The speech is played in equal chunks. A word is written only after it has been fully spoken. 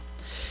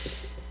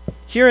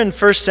Here in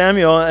 1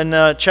 Samuel in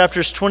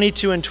chapters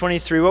 22 and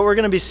 23, what we're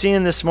going to be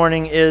seeing this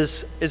morning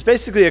is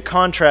basically a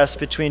contrast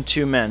between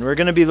two men. We're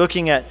going to be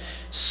looking at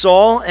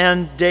Saul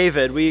and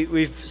David.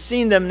 We've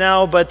seen them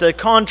now, but the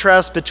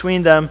contrast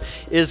between them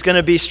is going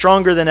to be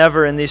stronger than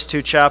ever in these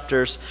two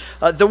chapters.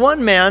 The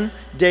one man,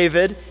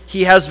 David,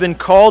 he has been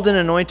called and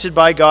anointed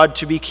by God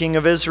to be king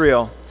of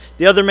Israel.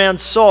 The other man,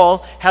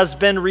 Saul, has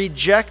been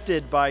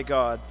rejected by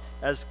God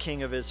as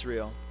king of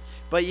Israel.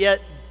 But yet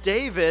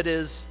David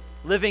is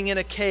living in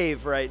a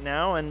cave right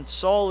now, and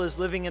Saul is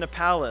living in a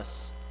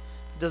palace.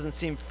 It doesn't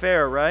seem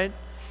fair, right?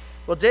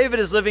 Well, David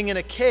is living in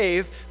a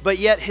cave, but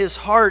yet his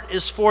heart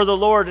is for the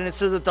Lord, and it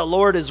says that the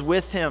Lord is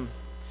with him.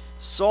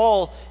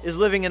 Saul is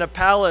living in a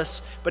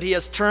palace, but he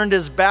has turned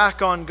his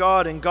back on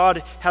God, and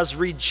God has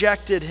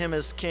rejected him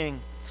as king.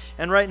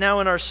 And right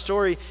now in our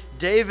story,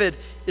 David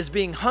is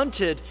being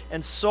hunted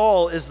and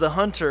Saul is the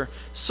hunter.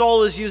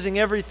 Saul is using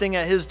everything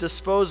at his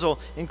disposal,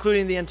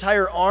 including the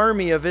entire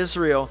army of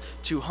Israel,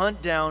 to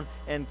hunt down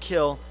and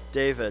kill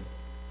David.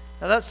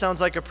 Now that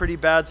sounds like a pretty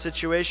bad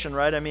situation,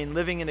 right? I mean,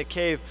 living in a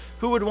cave.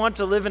 Who would want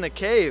to live in a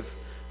cave?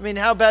 I mean,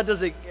 how bad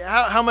does it,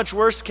 how much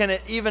worse can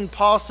it even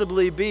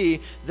possibly be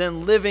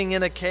than living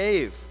in a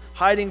cave,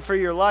 hiding for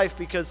your life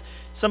because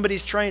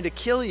somebody's trying to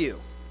kill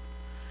you?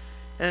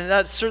 And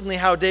that's certainly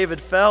how David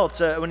felt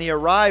when he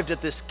arrived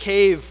at this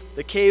cave,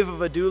 the cave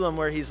of Adullam,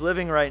 where he's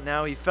living right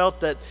now. He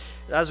felt that,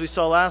 as we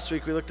saw last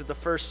week, we looked at the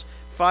first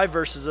 5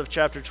 verses of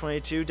chapter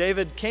 22.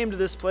 David came to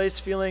this place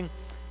feeling,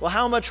 well,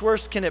 how much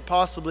worse can it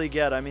possibly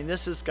get? I mean,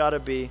 this has got to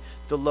be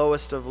the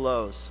lowest of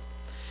lows.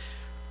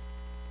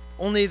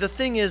 Only the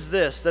thing is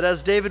this, that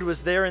as David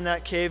was there in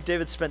that cave,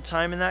 David spent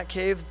time in that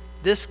cave.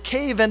 This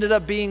cave ended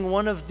up being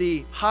one of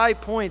the high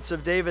points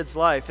of David's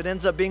life. It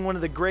ends up being one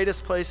of the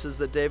greatest places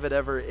that David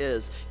ever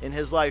is in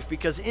his life,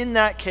 because in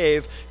that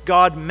cave,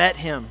 God met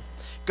him.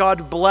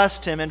 God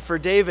blessed him, and for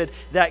David,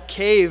 that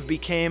cave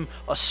became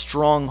a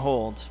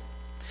stronghold.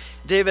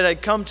 David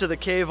had come to the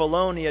cave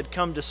alone. He had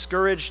come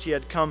discouraged. He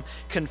had come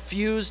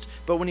confused.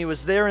 But when he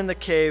was there in the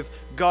cave,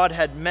 God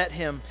had met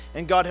him,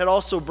 and God had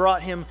also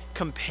brought him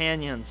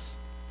companions.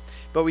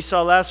 But we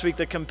saw last week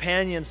the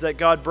companions that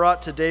God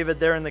brought to David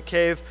there in the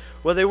cave.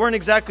 Well, they weren't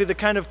exactly the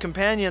kind of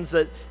companions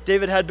that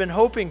David had been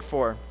hoping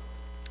for.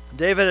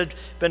 David had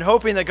been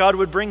hoping that God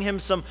would bring him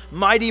some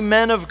mighty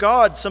men of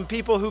God, some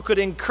people who could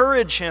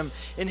encourage him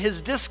in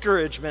his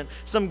discouragement,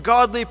 some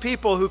godly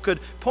people who could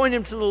point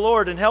him to the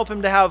Lord and help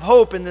him to have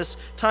hope in this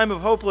time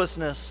of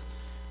hopelessness.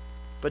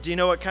 But do you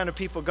know what kind of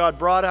people God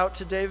brought out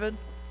to David?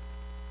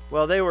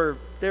 Well, they were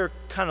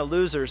kind of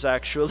losers,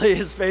 actually,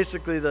 is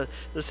basically the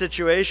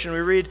situation. We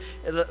read,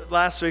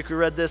 last week we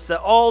read this, that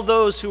all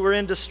those who were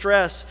in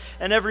distress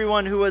and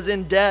everyone who was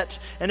in debt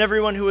and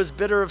everyone who was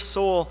bitter of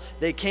soul,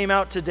 they came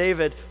out to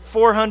David,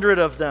 400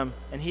 of them,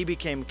 and he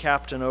became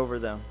captain over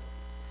them.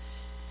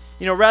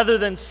 You know, rather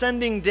than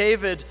sending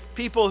David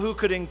people who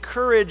could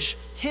encourage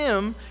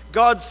him,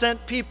 God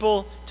sent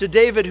people to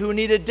David who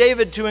needed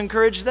David to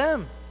encourage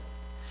them.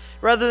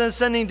 Rather than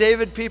sending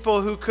David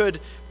people who could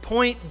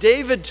point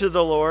David to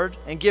the Lord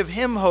and give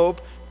him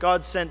hope,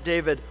 God sent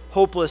David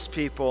hopeless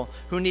people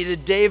who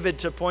needed David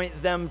to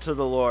point them to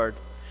the Lord.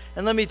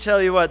 And let me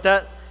tell you what,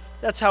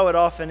 that's how it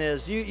often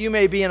is. You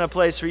may be in a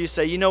place where you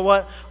say, you know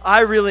what, I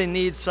really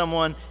need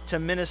someone to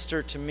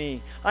minister to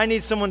me. I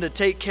need someone to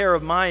take care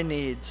of my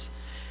needs.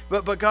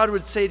 But God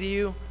would say to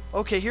you,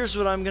 okay, here's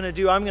what I'm going to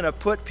do. I'm going to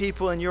put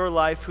people in your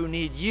life who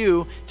need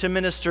you to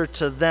minister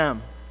to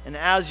them. And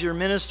as you're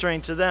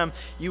ministering to them,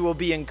 you will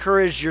be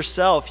encouraged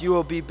yourself. You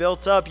will be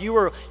built up. You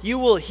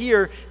will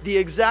hear the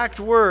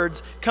exact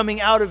words coming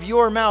out of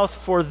your mouth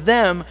for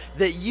them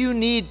that you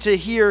need to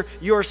hear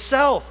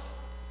yourself.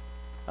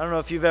 I don't know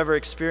if you've ever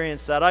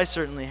experienced that. I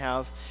certainly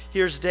have.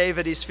 Here's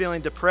David. He's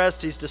feeling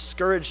depressed. He's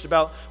discouraged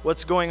about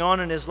what's going on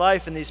in his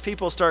life. And these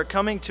people start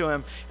coming to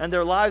him, and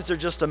their lives are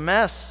just a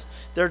mess.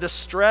 They're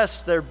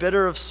distressed. They're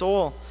bitter of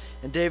soul.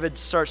 And David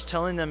starts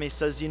telling them, he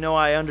says, you know,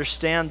 I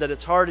understand that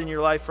it's hard in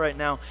your life right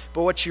now,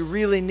 but what you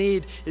really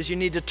need is you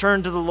need to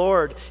turn to the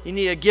Lord. You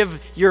need to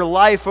give your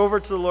life over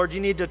to the Lord.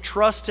 You need to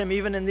trust him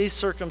even in these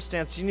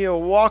circumstances. You need to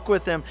walk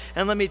with him.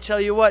 And let me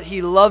tell you what,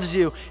 he loves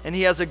you and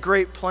he has a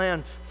great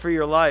plan for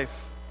your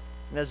life.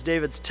 And as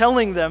David's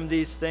telling them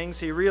these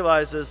things, he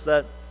realizes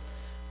that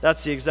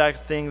that's the exact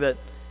thing that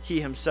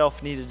he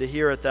himself needed to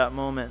hear at that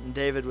moment. And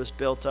David was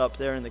built up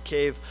there in the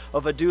cave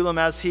of Adullam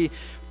as he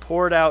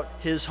poured out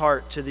his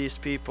heart to these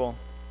people.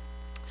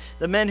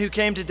 The men who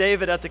came to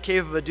David at the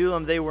cave of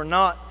Adullam, they were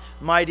not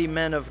mighty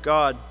men of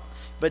God,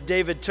 but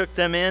David took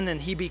them in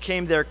and he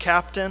became their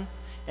captain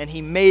and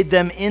he made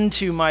them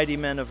into mighty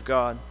men of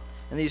God.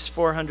 And these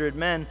 400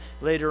 men,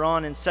 later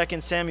on in 2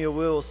 Samuel,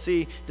 we will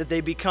see that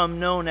they become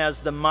known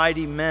as the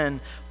mighty men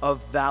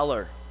of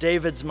valor,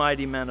 David's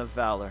mighty men of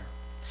valor.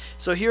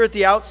 So here at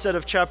the outset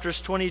of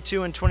chapters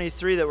 22 and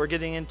 23 that we're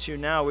getting into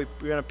now, we're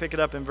going to pick it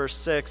up in verse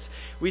 6.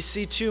 We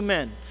see two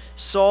men,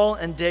 Saul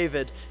and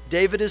David.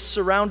 David is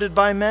surrounded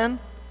by men,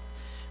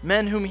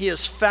 men whom he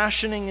is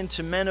fashioning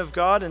into men of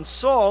God. And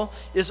Saul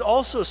is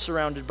also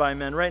surrounded by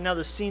men. Right now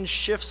the scene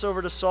shifts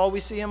over to Saul. We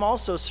see him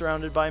also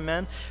surrounded by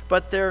men,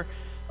 but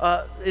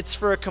it's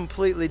for a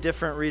completely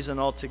different reason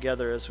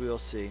altogether, as we will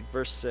see.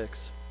 Verse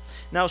 6.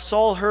 Now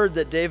Saul heard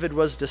that David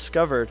was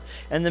discovered,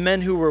 and the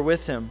men who were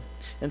with him.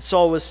 And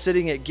Saul was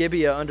sitting at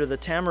Gibeah under the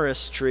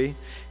tamarisk tree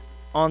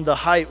on the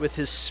height with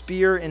his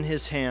spear in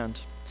his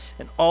hand,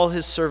 and all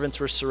his servants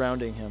were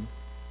surrounding him.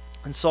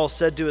 And Saul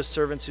said to his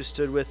servants who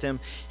stood with him,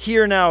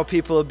 "Hear now,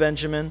 people of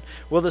Benjamin,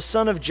 will the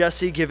son of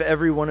Jesse give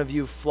every one of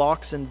you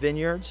flocks and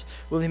vineyards?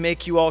 Will he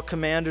make you all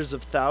commanders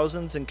of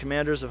thousands and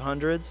commanders of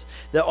hundreds?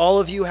 That all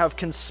of you have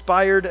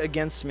conspired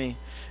against me.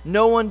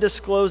 No one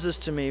discloses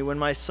to me when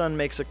my son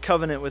makes a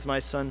covenant with my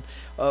son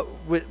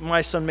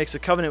makes a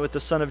covenant with the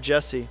son of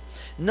Jesse.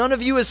 None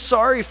of you is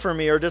sorry for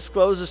me or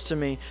discloses to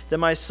me that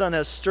my son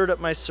has stirred up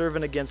my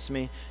servant against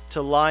me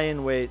to lie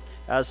in wait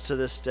as to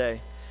this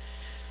day."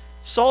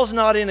 Saul's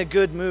not in a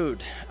good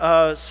mood.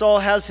 Saul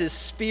has his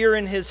spear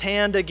in his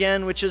hand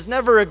again, which is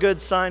never a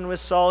good sign with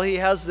Saul. He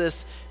has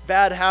this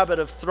bad habit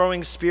of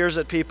throwing spears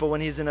at people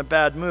when he's in a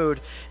bad mood.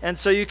 And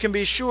so you can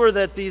be sure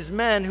that these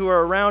men who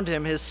are around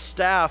him, his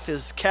staff,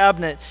 his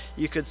cabinet,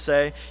 you could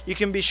say, you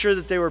can be sure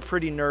that they were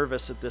pretty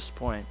nervous at this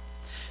point.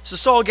 So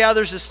Saul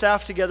gathers his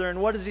staff together,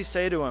 and what does he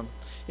say to him?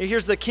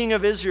 Here's the king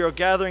of Israel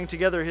gathering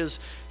together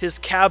his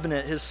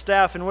cabinet, his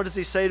staff, and what does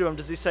he say to him?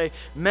 Does he say,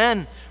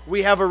 "Men,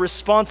 we have a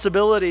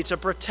responsibility to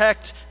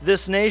protect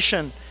this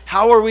nation.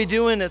 How are we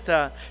doing at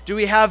that? Do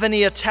we have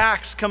any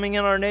attacks coming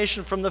in our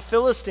nation from the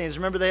Philistines?"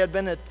 Remember, they had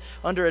been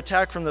under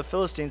attack from the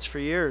Philistines for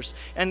years.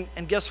 And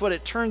guess what?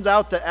 It turns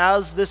out that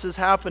as this is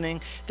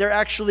happening, there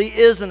actually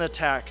is an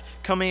attack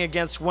coming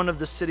against one of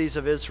the cities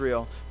of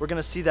Israel. We're going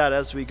to see that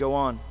as we go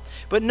on.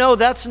 But no,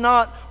 that's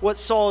not what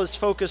Saul is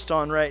focused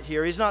on right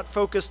here. He's not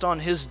focused on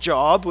his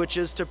job, which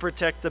is to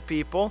protect the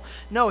people.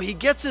 No, he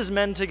gets his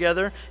men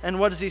together, and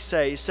what does he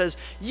say? He says,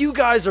 "You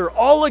guys are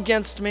all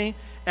against me,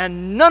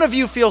 and none of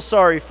you feel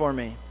sorry for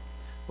me."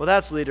 Well,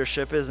 that's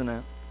leadership, isn't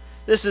it?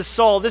 This is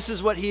Saul. This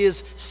is what he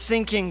is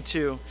sinking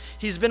to.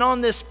 He's been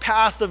on this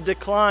path of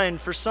decline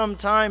for some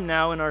time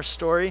now in our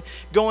story,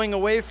 going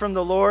away from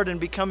the Lord and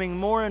becoming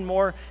more and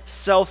more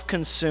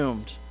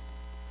self-consumed.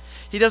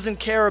 He doesn't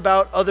care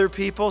about other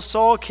people.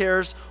 Saul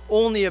cares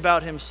only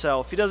about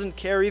himself. He doesn't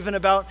care even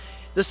about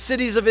the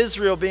cities of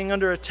Israel being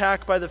under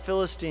attack by the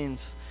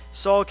Philistines.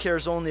 Saul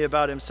cares only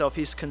about himself.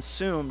 He's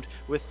consumed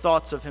with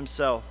thoughts of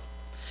himself.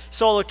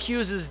 Saul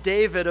accuses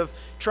David of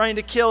trying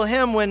to kill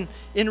him when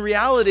in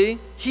reality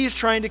he's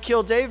trying to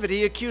kill David.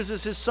 He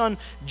accuses his son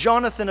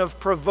Jonathan of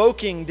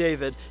provoking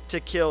David to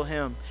kill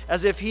him,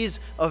 as if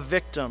he's a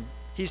victim.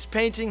 He's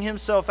painting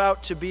himself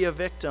out to be a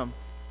victim.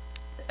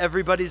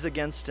 Everybody's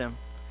against him.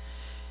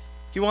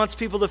 He wants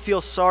people to feel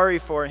sorry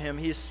for him.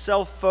 He's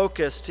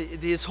self-focused.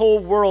 His whole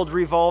world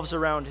revolves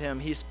around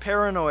him. He's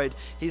paranoid.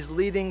 He's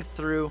leading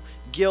through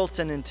guilt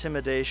and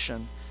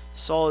intimidation.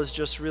 Saul is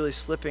just really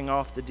slipping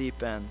off the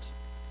deep end.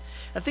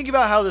 And think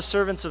about how the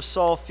servants of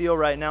Saul feel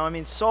right now. I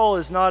mean, Saul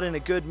is not in a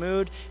good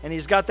mood, and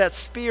he's got that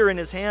spear in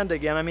his hand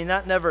again. I mean,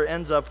 that never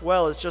ends up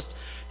well. It's just,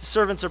 the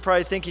servants are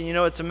probably thinking,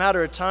 it's a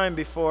matter of time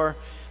before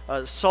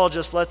Saul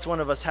just lets one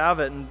of us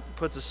have it and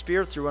puts a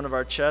spear through one of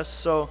our chests.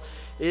 So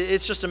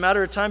it's just a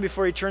matter of time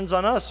before he turns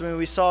on us. I mean,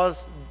 we saw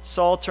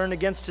Saul turn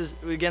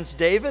against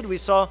David. We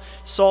saw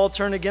Saul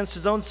turn against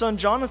his own son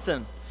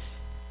Jonathan.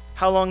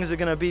 How long is it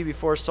going to be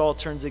before Saul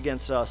turns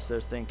against us, they're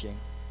thinking.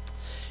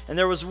 And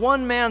there was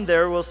one man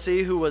there, we'll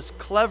see, who was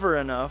clever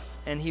enough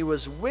and he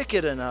was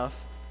wicked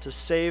enough to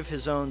save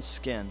his own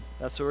skin.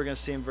 That's what we're going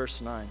to see in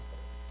verse 9.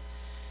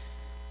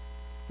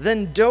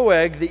 Then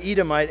Doeg the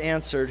Edomite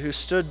answered, who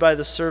stood by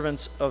the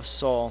servants of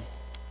Saul,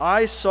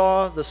 "I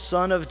saw the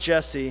son of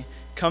Jesse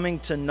coming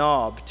to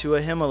Nob, to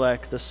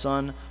Ahimelech the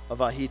son of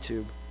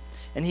Ahitub.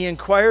 And he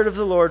inquired of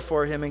the Lord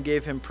for him and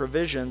gave him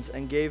provisions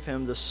and gave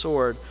him the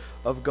sword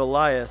of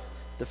Goliath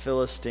the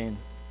Philistine."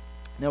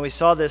 Now we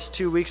saw this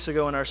 2 weeks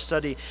ago in our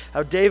study,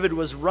 how David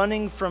was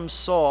running from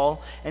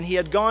Saul, and he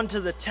had gone to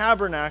the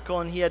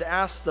tabernacle, and he had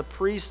asked the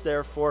priest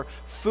there for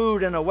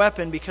food and a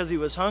weapon because he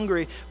was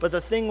hungry. But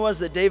the thing was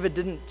that David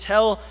didn't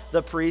tell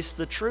the priest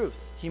the truth.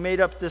 He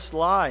made up this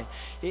lie.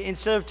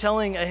 Instead of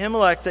telling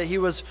Ahimelech that he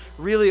was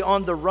really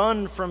on the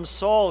run from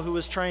Saul, who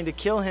was trying to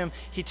kill him,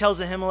 he tells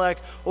Ahimelech,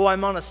 "Oh,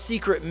 I'm on a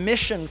secret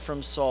mission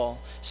from Saul.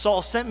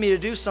 Saul sent me to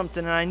do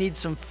something and I need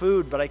some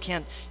food, but I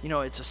can't,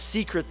 it's a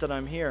secret that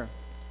I'm here."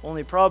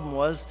 Only problem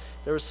was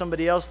there was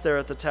somebody else there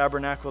at the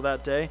tabernacle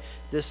that day,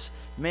 this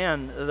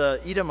man,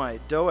 the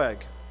Edomite,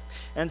 Doeg.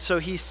 And so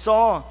he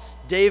saw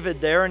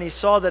David there, and he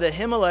saw that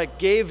Ahimelech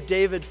gave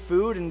David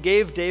food and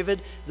gave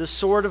David the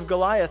sword of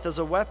Goliath as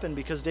a weapon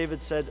because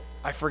David said,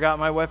 "I forgot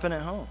my weapon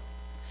at home."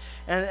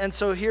 And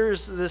so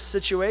here's this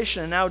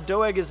situation. And now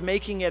Doeg is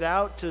making it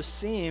out to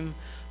seem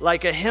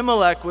like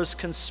Ahimelech was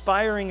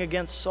conspiring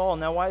against Saul.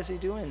 Now why is he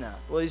doing that?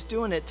 Well, he's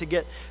doing it to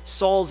get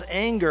Saul's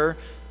anger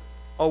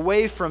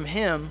away from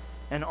him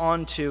and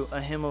onto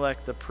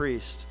Ahimelech the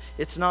priest.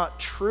 It's not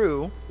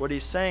true what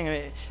he's saying. I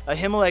mean,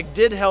 Ahimelech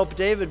did help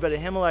David, but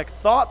Ahimelech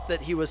thought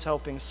that he was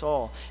helping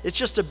Saul. It's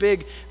just a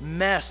big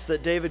mess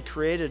that David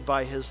created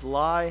by his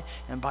lie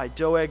and by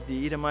Doeg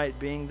the Edomite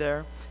being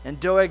there. And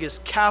Doeg is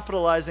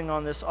capitalizing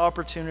on this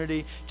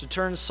opportunity to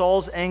turn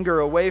Saul's anger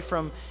away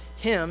from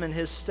him and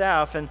his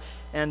staff,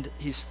 and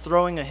he's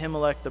throwing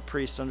Ahimelech the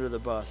priest under the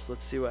bus.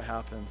 Let's see what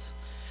happens.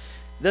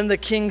 Then the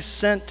king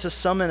sent to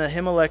summon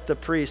Ahimelech the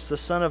priest, the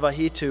son of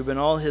Ahitub, and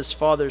all his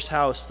father's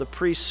house, the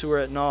priests who were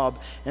at Nob,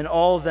 and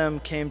all of them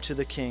came to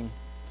the king.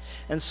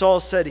 And Saul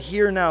said,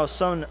 "Hear now,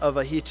 son of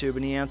Ahitub."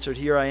 And he answered,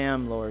 "Here I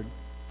am, Lord."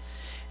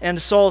 And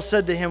Saul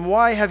said to him,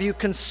 "Why have you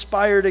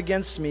conspired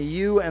against me,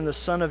 you and the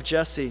son of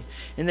Jesse,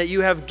 in that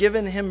you have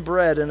given him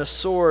bread and a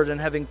sword,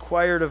 and have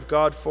inquired of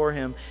God for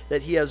him,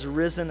 that he has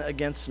risen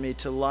against me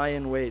to lie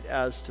in wait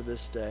as to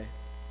this day?"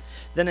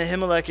 Then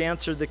Ahimelech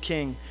answered the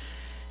king,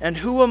 "And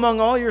who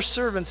among all your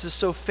servants is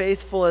so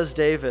faithful as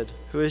David,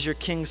 who is your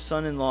king's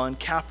son-in-law and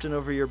captain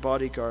over your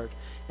bodyguard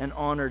and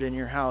honored in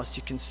your house?"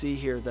 You can see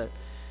here that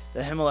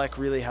Ahimelech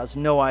really has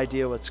no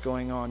idea what's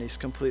going on. He's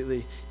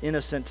completely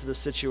innocent to the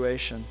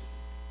situation.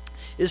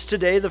 "Is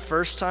today the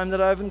first time that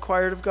I've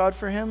inquired of God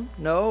for him?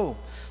 No.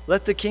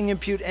 Let the king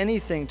impute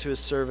anything to his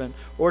servant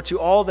or to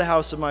all the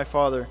house of my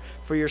father,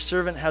 for your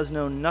servant has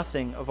known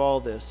nothing of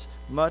all this,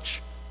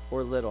 much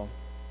or little."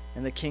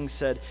 And the king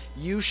said,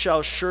 "You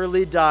shall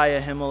surely die,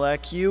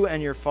 Ahimelech, you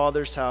and your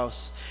father's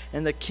house."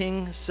 And the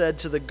king said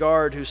to the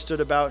guard who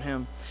stood about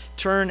him,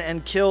 "Turn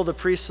and kill the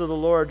priests of the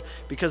Lord,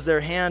 because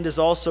their hand is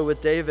also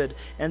with David."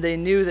 And they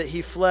knew that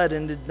he fled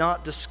and did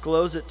not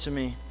disclose it to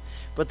me.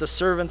 But the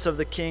servants of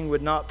the king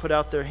would not put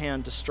out their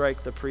hand to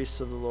strike the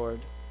priests of the Lord.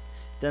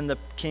 Then the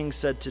king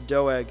said to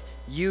Doeg,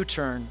 "You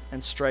turn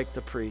and strike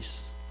the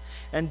priests."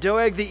 And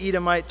Doeg the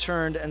Edomite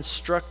turned and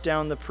struck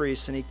down the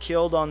priests, and he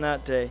killed on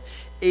that day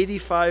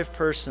 85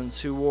 persons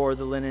who wore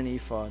the linen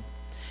ephod.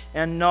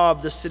 And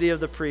Nob, the city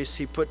of the priests,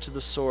 he put to the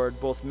sword,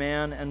 both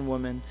man and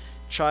woman,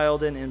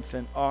 child and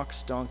infant,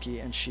 ox, donkey,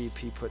 and sheep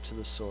he put to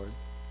the sword.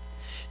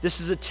 This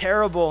is a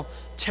terrible,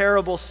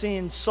 terrible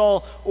scene.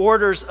 Saul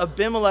orders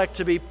Abimelech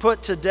to be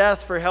put to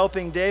death for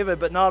helping David,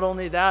 but not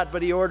only that,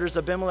 but he orders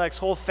Abimelech's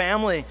whole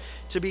family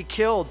to be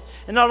killed.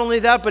 And not only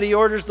that, but he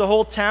orders the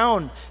whole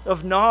town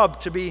of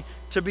Nob to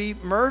be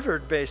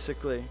murdered,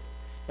 basically.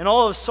 And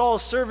all of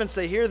Saul's servants,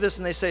 they hear this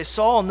and they say,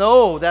 "Saul,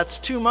 no, that's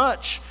too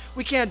much.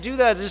 We can't do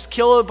that, just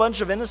kill a bunch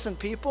of innocent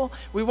people.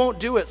 We won't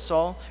do it,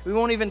 Saul. We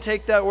won't even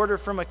take that order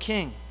from a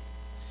king."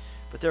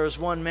 But there was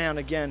one man,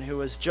 again, who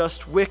was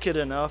just wicked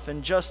enough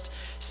and just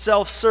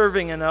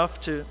self-serving enough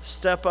to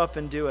step up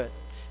and do it.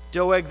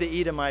 Doeg the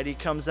Edomite, he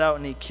comes out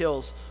and he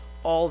kills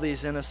all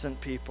these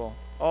innocent people,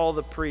 all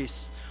the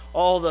priests,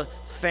 all the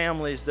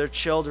families, their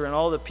children,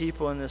 all the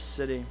people in this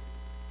city.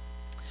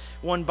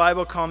 One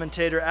Bible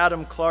commentator,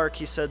 Adam Clark,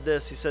 he said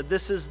this. He said,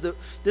 this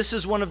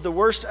is one of the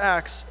worst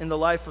acts in the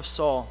life of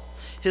Saul.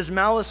 His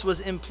malice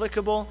was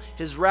implacable,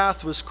 his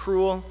wrath was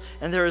cruel,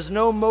 and there is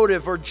no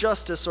motive or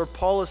justice or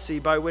policy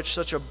by which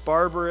such a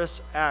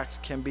barbarous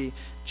act can be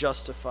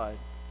justified.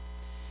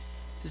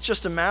 It's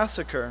just a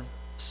massacre,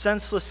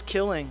 senseless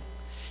killing.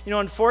 You know,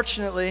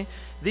 unfortunately,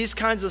 these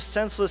kinds of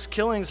senseless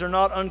killings are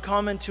not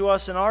uncommon to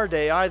us in our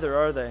day either,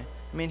 are they?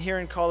 I mean, here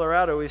in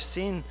Colorado, we've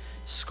seen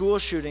school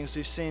shootings.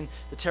 We've seen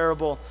the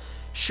terrible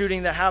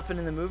shooting that happened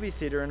in the movie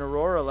theater in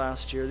Aurora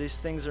last year. These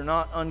things are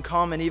not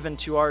uncommon even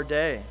to our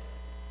day.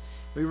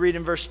 We read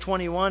in verse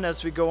 21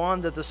 as we go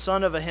on that the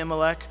son of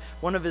Ahimelech,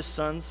 one of his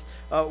sons,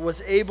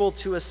 was able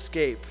to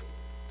escape.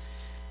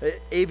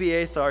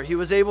 Abiathar, he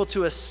was able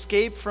to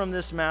escape from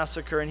this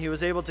massacre, and he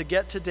was able to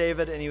get to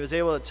David, and he was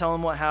able to tell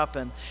him what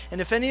happened.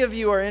 And if any of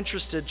you are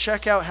interested,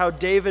 check out how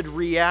David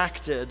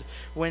reacted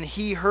when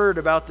he heard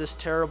about this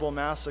terrible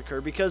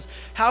massacre. Because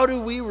how do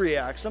we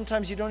react?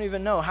 Sometimes you don't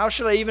even know. How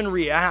should I even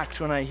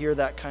react when I hear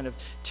that kind of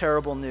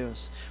terrible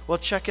news? Well,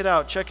 check it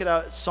out. Check it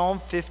out. It's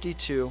Psalm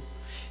 52.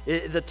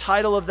 The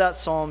title of that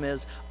psalm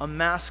is "A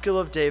Maskil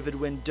of David,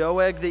 when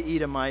Doeg the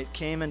Edomite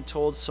came and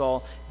told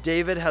Saul,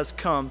 David has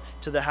come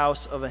to the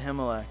house of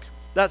Ahimelech."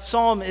 That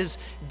psalm is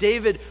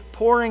David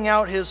pouring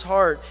out his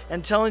heart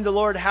and telling the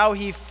Lord how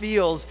he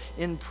feels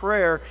in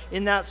prayer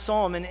in that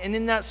psalm. And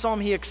in that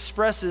psalm, he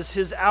expresses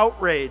his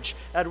outrage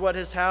at what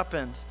has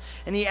happened.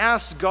 And he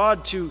asks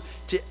God to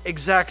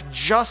exact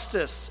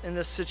justice in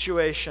this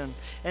situation.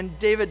 And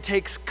David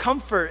takes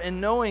comfort in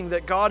knowing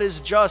that God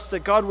is just,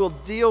 that God will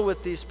deal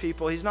with these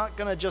people. He's not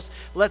going to just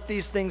let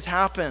these things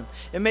happen.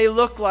 It may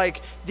look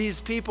like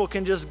these people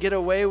can just get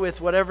away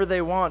with whatever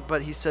they want,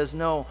 but he says,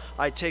 no,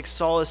 I take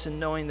solace in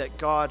knowing that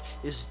God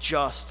is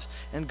just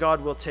and God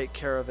will take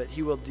care of it.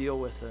 He will deal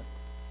with it.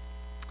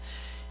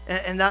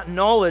 And that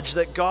knowledge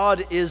that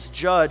God is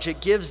judge, it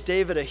gives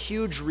David a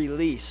huge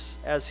release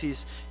as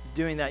he's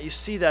doing that. You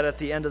see that at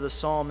the end of the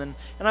psalm. And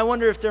I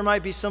wonder if there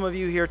might be some of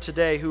you here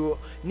today who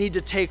need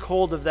to take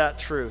hold of that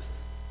truth.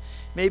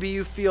 Maybe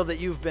you feel that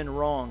you've been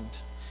wronged.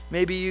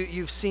 Maybe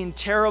you've seen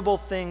terrible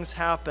things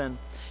happen.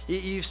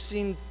 It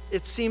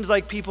seems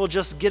like people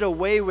just get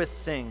away with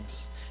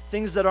things.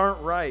 things that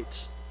aren't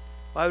right,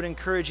 I would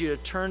encourage you to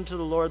turn to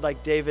the Lord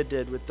like David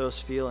did with those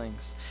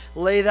feelings.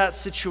 Lay that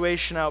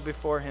situation out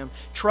before him.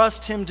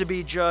 Trust him to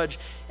be judge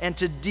and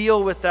to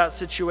deal with that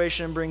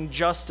situation and bring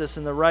justice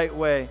in the right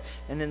way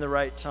and in the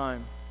right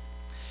time.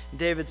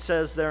 David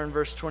says there in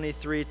verse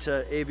 23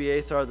 to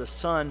Abiathar, the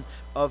son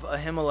of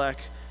Ahimelech,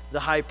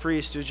 the high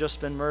priest who's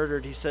just been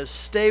murdered, he says,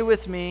 "Stay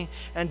with me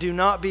and do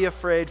not be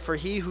afraid, for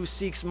he who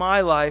seeks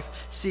my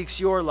life seeks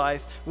your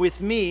life.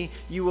 With me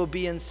you will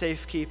be in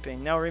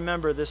safekeeping." Now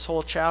remember, this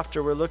whole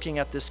chapter we're looking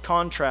at this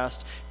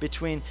contrast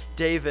between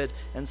David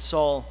and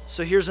Saul.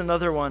 So here's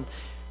another one.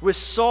 With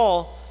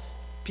Saul,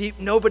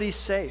 nobody's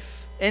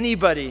safe.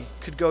 Anybody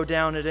could go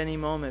down at any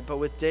moment, but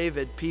with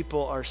David,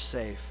 people are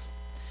safe.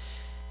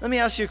 Let me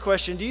ask you a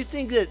question. Do you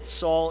think that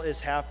Saul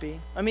is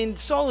happy? I mean,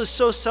 Saul is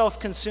so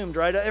self-consumed,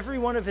 right? Every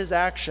one of his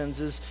actions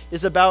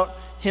is about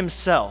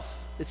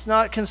himself. It's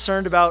not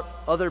concerned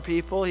about other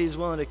people. He's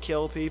willing to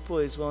kill people.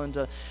 He's willing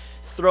to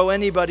throw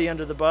anybody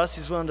under the bus.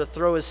 He's willing to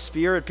throw his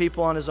spear at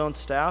people on his own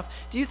staff.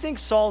 Do you think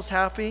Saul's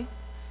happy?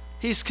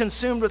 He's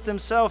consumed with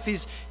himself.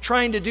 He's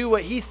trying to do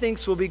what he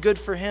thinks will be good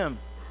for him.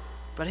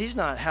 But he's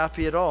not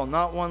happy at all,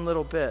 not one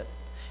little bit.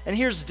 And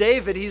here's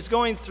David. He's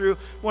going through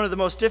one of the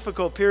most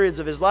difficult periods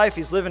of his life.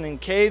 He's living in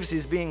caves.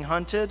 He's being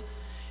hunted.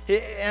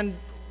 And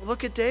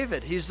look at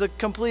David. He's the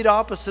complete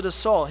opposite of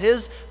Saul.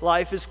 His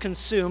life is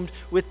consumed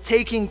with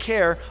taking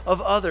care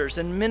of others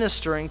and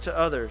ministering to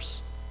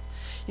others.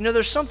 You know,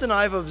 there's something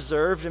I've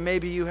observed, and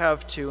maybe you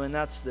have too, and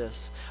that's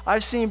this.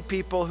 I've seen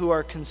people who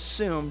are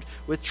consumed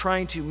with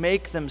trying to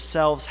make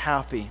themselves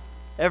happy.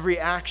 Every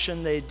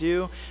action they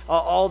do,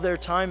 all their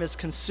time is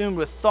consumed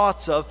with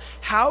thoughts of,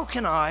 how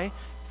can I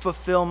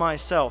fulfill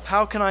myself?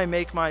 How can I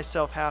make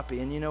myself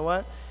happy? And you know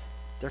what?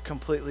 They're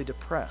completely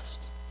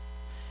depressed.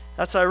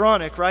 That's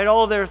ironic, right?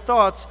 All their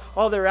thoughts,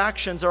 all their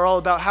actions are all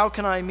about, how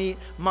can I meet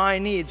my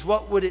needs?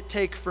 What would it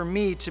take for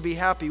me to be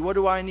happy? What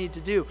do I need to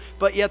do?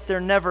 But yet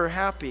they're never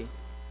happy.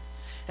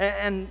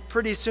 And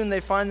pretty soon they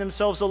find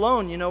themselves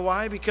alone. You know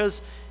why?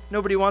 Because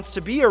nobody wants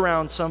to be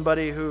around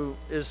somebody who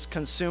is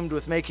consumed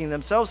with making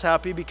themselves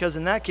happy, because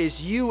in that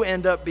case you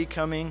end up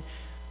becoming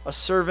a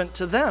servant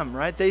to them,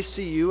 right? They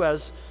see you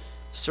as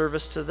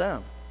service to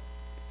them.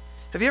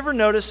 Have you ever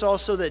noticed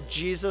also that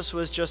Jesus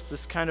was just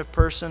this kind of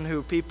person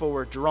who people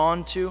were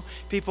drawn to?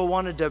 People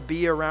wanted to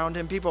be around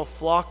him. People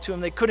flocked to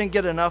him. They couldn't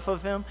get enough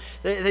of him.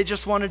 They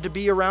just wanted to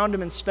be around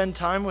him and spend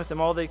time with him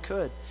all they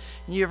could.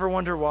 And you ever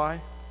wonder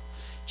why?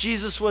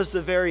 Jesus was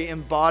the very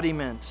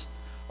embodiment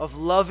of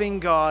loving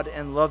God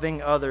and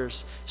loving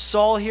others.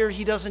 Saul here,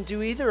 he doesn't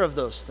do either of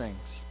those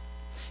things.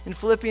 In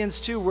Philippians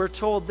 2, we're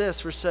told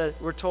this.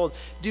 We're told,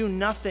 do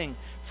nothing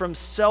from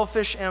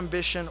selfish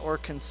ambition or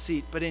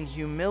conceit, but in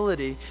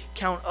humility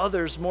count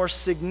others more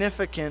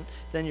significant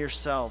than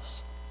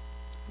yourselves.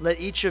 Let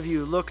each of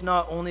you look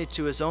not only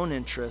to his own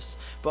interests,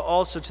 but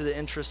also to the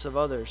interests of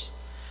others.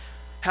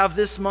 Have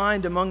this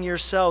mind among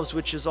yourselves,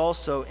 which is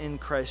also in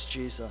Christ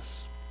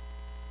Jesus.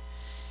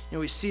 You know,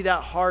 we see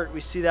that heart,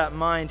 we see that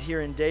mind here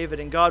in David,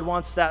 and God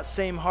wants that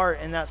same heart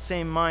and that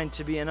same mind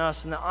to be in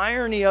us. And the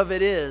irony of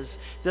it is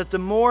that the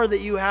more that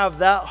you have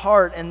that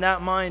heart and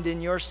that mind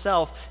in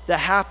yourself, the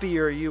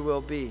happier you will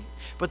be.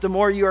 But the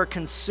more you are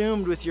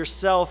consumed with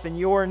yourself and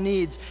your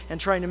needs and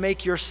trying to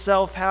make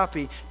yourself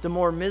happy, the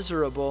more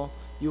miserable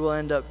you will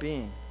end up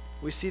being.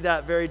 We see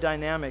that very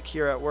dynamic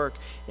here at work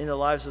in the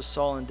lives of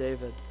Saul and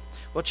David.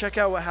 Well, check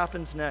out what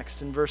happens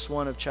next in verse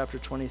 1 of chapter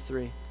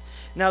 23.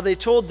 Now they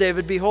told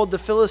David, "Behold, the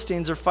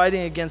Philistines are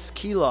fighting against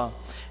Keilah,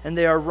 and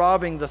they are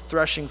robbing the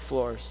threshing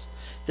floors."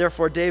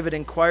 Therefore David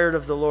inquired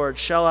of the Lord,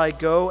 "Shall I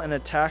go and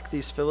attack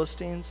these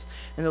Philistines?"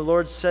 And the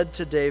Lord said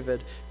to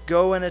David,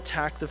 "Go and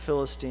attack the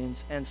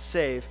Philistines and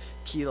save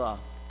Keilah."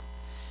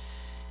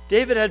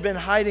 David had been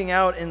hiding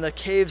out in the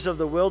caves of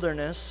the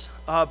wilderness,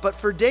 but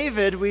for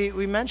David,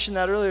 we mentioned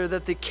that earlier,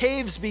 that the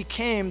caves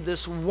became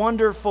this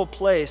wonderful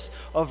place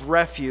of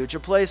refuge, a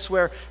place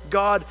where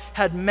God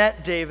had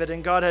met David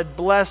and God had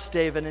blessed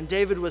David, and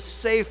David was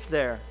safe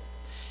there.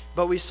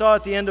 But we saw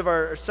at the end of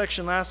our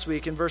section last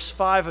week in verse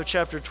 5 of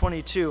chapter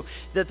 22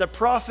 that the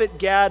prophet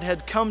Gad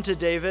had come to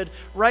David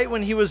right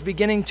when he was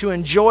beginning to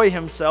enjoy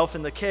himself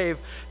in the cave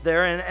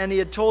there, and he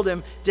had told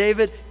him,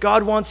 "David,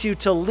 God wants you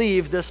to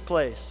leave this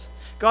place.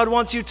 God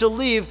wants you to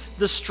leave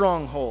the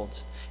stronghold,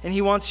 and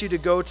he wants you to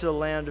go to the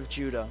land of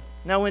Judah."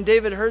 Now, when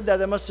David heard that,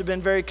 that must have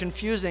been very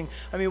confusing.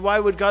 I mean, why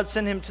would God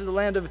send him to the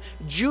land of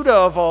Judah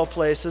of all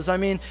places? I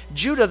mean,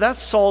 Judah,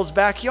 that's Saul's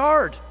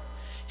backyard.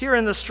 Here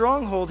in the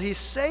stronghold, he's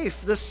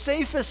safe. The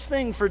safest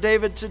thing for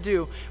David to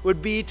do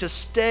would be to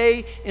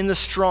stay in the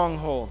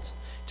stronghold.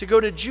 To go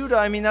to Judah,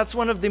 I mean, that's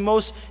one of the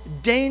most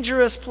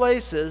dangerous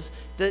places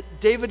that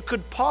David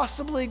could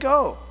possibly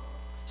go.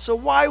 So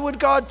why would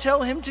God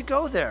tell him to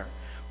go there?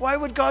 Why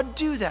would God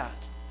do that?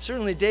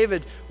 Certainly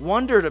David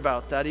wondered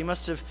about that. He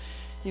must have,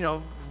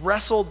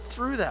 wrestled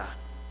through that.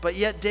 But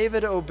yet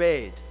David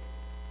obeyed.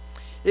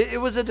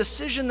 It was a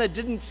decision that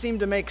didn't seem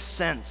to make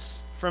sense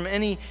from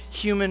any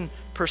human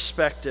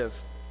perspective.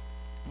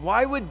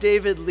 Why would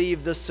David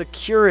leave the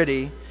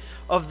security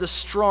of the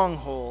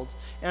stronghold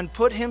and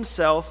put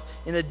himself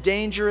in a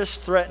dangerous,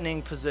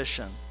 threatening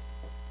position?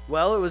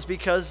 Well, it was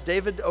because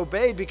David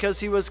obeyed, because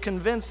he was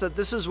convinced that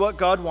this is what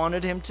God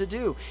wanted him to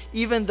do,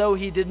 even though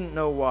he didn't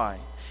know why.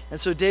 And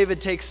so David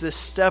takes this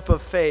step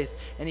of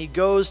faith, and he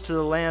goes to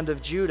the land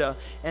of Judah.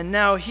 And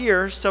now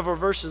here, several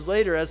verses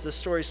later, as the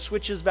story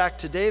switches back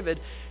to David,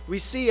 we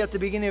see at the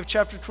beginning of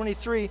chapter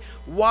 23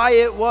 why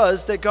it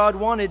was that God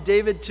wanted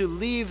David to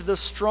leave the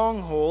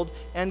stronghold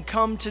and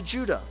come to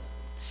Judah.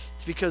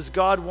 It's because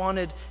God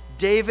wanted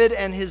David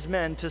and his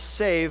men to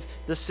save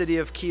the city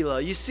of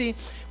Keilah. You see,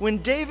 when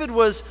David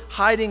was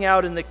hiding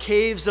out in the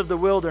caves of the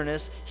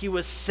wilderness, he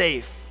was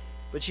safe.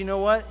 But you know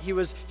what? He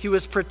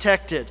was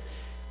protected.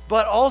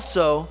 But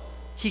also,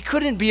 he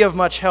couldn't be of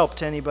much help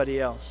to anybody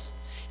else.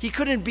 He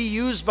couldn't be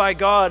used by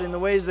God in the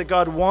ways that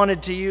God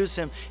wanted to use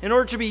him. In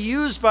order to be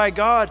used by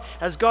God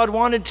as God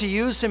wanted to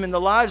use him in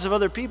the lives of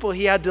other people,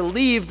 he had to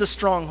leave the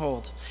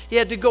stronghold. He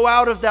had to go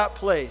out of that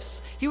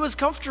place. He was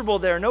comfortable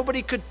there.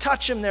 Nobody could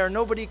touch him there.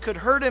 Nobody could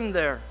hurt him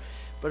there.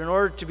 But in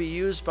order to be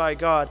used by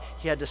God,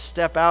 he had to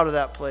step out of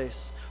that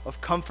place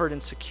of comfort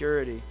and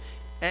security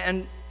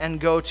and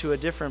go to a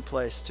different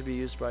place to be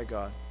used by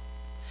God.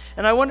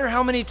 And I wonder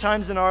how many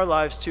times in our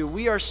lives, too,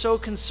 we are so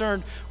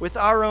concerned with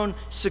our own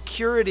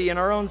security and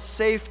our own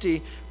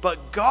safety,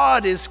 but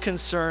God is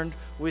concerned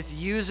with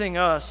using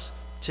us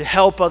to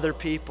help other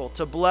people,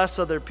 to bless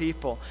other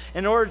people.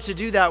 In order to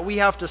do that, we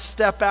have to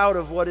step out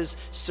of what is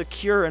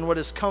secure and what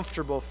is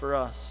comfortable for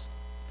us.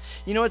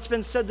 You know, it's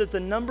been said that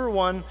the number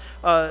one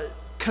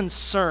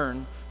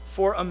concern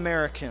for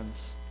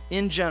Americans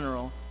in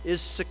general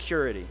is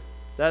security.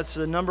 That's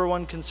the number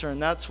one concern.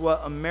 That's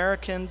what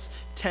Americans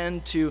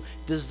tend to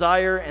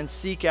desire and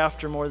seek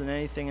after more than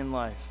anything in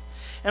life.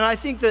 And I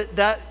think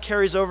that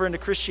carries over into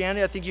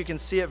Christianity. I think you can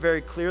see it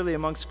very clearly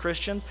amongst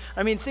Christians.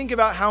 I mean, think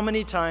about how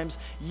many times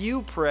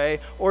you pray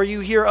or you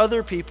hear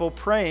other people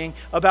praying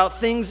about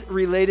things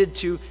related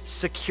to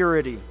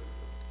security.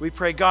 We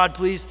pray, God,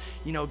 please,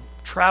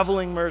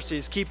 traveling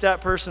mercies, keep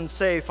that person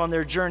safe on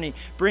their journey,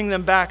 bring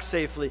them back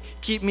safely,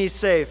 keep me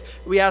safe.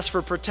 We ask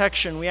for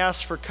protection, we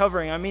ask for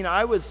covering. I mean,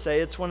 I would say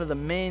it's one of the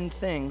main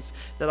things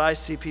that I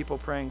see people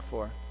praying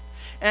for.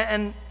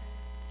 And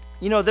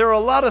there are a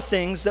lot of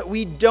things that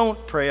we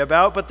don't pray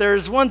about, but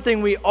there's one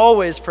thing we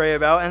always pray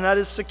about, and that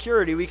is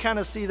security. We kind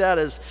of see that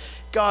as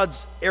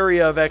God's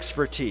area of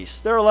expertise.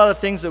 There are a lot of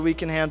things that we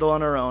can handle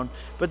on our own,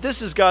 but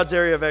this is God's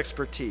area of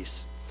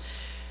expertise.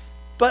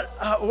 But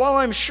while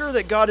I'm sure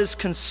that God is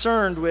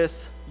concerned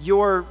with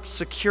your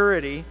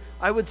security,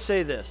 I would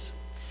say this.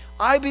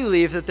 I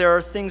believe that there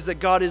are things that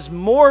God is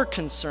more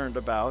concerned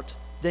about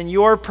than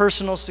your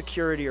personal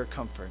security or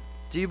comfort.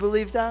 Do you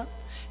believe that?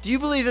 Do you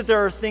believe that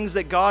there are things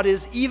that God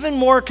is even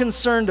more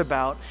concerned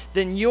about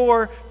than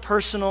your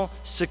personal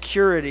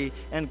security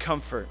and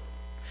comfort?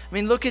 I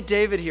mean, look at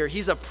David here.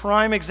 He's a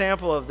prime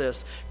example of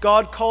this.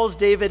 God calls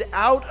David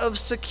out of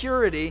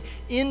security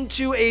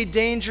into a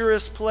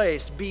dangerous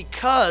place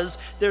because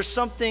there's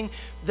something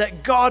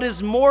that God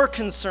is more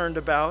concerned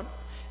about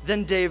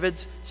than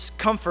David's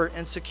comfort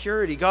and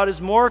security. God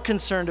is more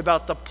concerned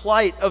about the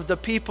plight of the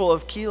people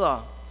of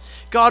Keilah.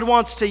 God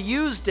wants to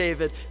use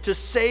David to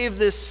save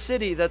this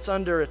city that's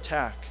under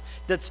attack,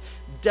 that's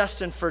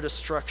destined for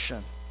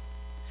destruction.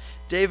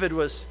 David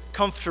was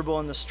comfortable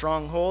in the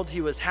stronghold.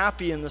 He was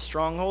happy in the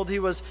stronghold. He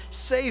was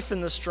safe in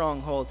the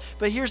stronghold.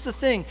 But here's the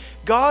thing.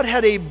 God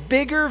had a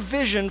bigger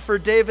vision for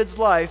David's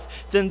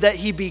life than that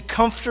he be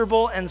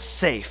comfortable and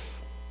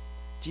safe.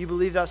 Do you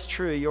believe that's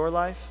true of your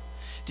life?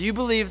 Do you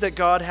believe that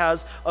God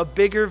has a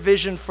bigger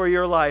vision for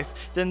your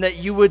life than that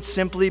you would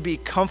simply be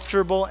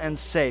comfortable and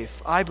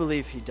safe? I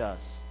believe he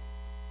does.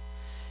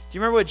 Do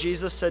you remember what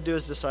Jesus said to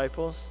his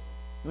disciples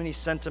when he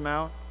sent them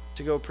out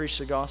to go preach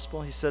the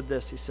gospel? He said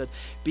this. He said,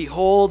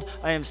 "Behold,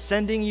 I am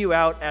sending you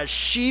out as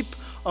sheep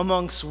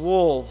amongst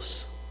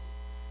wolves."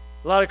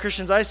 A lot of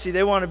Christians I see,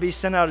 they want to be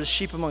sent out as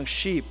sheep among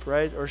sheep,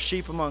 right? Or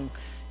sheep among,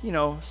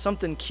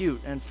 something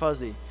cute and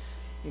fuzzy.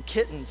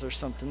 Kittens or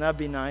something. That'd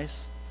be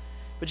nice.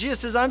 But Jesus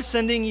says, I'm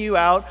sending you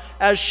out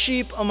as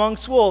sheep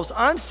amongst wolves.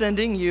 I'm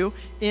sending you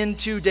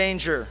into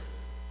danger.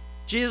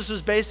 Jesus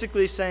was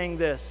basically saying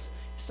this.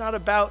 It's not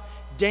about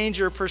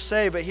danger per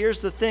se, but here's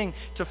the thing.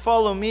 To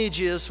follow me,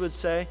 Jesus would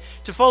say,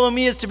 to follow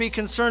me is to be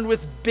concerned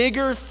with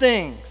bigger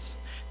things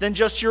than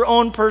just your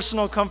own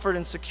personal comfort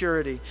and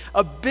security.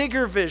 A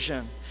bigger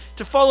vision.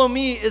 To follow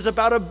me is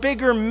about a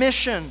bigger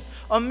mission,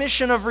 a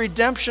mission of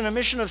redemption, a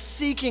mission of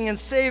seeking and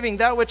saving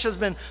that which has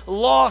been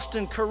lost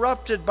and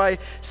corrupted by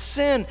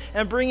sin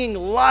and bringing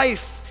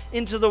life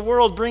into the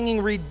world,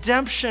 bringing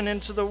redemption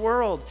into the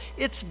world.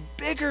 It's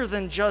bigger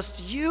than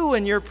just you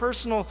and your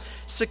personal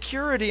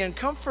security and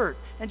comfort.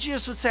 And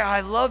Jesus would say,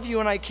 I love you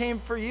and I came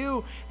for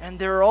you. And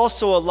there are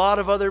also a lot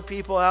of other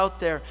people out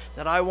there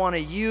that I want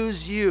to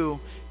use you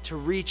to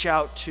reach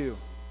out to.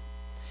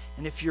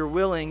 And if you're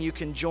willing, you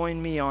can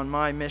join me on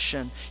my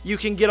mission. You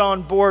can get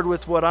on board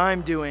with what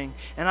I'm doing.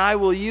 And I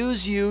will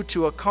use you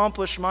to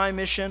accomplish my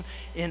mission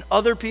in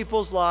other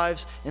people's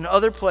lives, in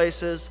other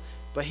places.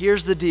 But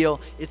here's the deal.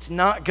 It's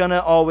not going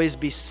to always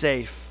be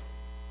safe.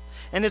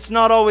 and it's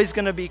not always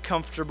going to be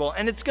comfortable,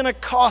 and it's going to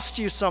cost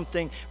you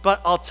something,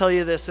 but I'll tell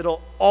you this,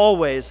 it'll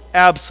always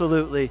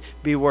absolutely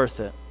be worth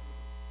it.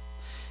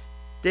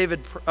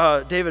 David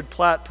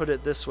Platt put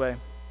it this way.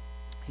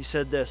 He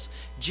said this: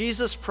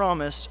 Jesus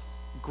promises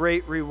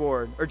great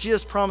reward,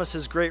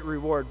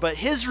 but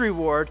his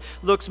reward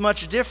looks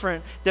much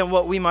different than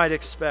what we might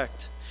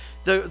expect.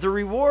 The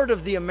reward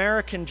of the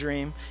American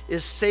dream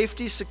is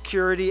safety,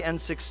 security,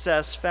 and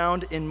success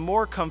found in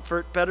more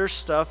comfort, better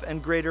stuff,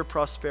 and greater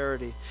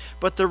prosperity.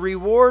 But the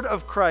reward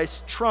of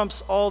Christ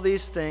trumps all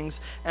these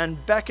things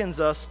and beckons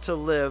us to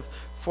live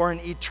for an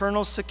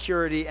eternal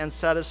security and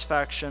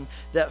satisfaction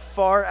that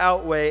far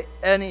outweigh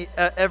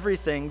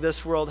everything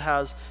this world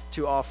has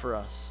to offer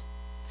us.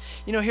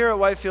 You know, here at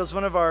Whitefields,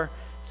 one of our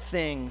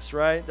things,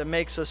 right, that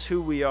makes us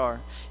who we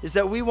are, is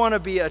that we want to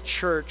be a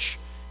church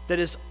that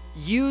is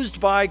used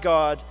by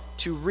God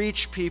to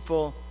reach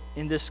people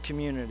in this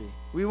community.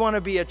 We want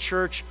to be a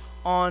church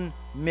on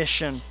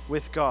mission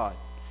with God,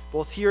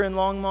 both here in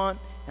Longmont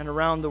and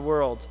around the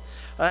world.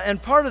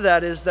 And part of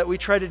that is that we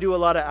try to do a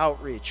lot of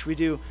outreach. We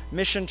do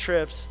mission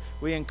trips.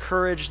 We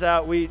encourage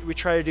that. We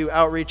try to do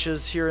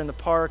outreaches here in the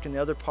park and the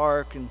other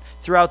park and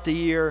throughout the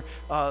year.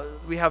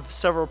 We have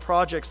several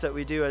projects that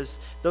we do, as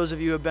those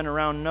of you who have been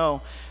around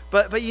know.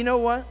 But you know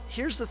what?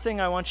 Here's the thing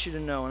I want you to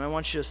know and I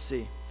want you to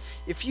see.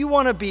 If you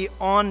want to be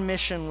on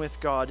mission with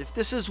God, if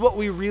this is what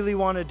we really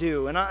want to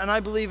do, and I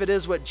believe it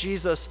is what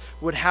Jesus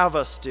would have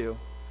us do,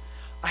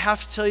 I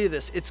have to tell you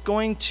this, it's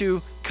going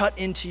to cut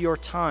into your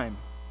time.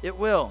 It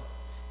will.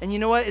 And you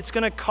know what? It's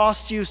going to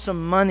cost you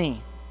some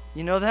money.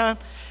 You know that?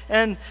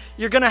 And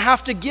you're going to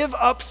have to give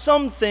up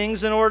some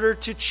things in order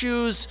to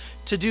choose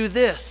to do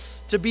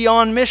this, to be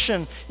on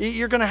mission.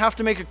 You're going to have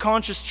to make a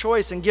conscious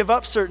choice and give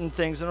up certain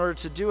things in order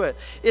to do it.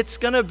 It's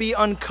going to be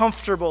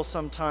uncomfortable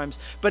sometimes,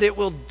 but it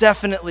will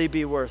definitely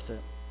be worth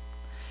it.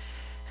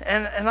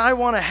 And I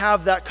want to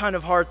have that kind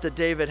of heart that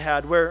David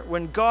had, where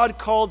when God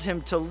called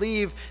him to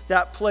leave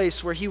that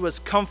place where he was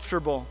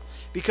comfortable,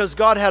 because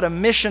God had a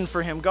mission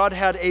for him, God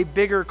had a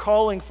bigger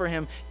calling for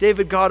him,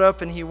 David got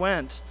up and he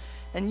went.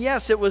 And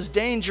yes, it was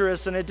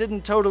dangerous and it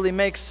didn't totally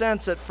make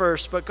sense at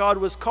first, but God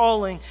was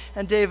calling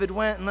and David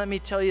went. And let me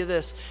tell you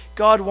this,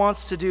 God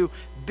wants to do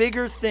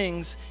bigger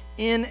things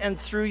in and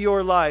through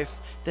your life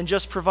than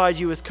just provide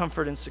you with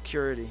comfort and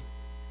security.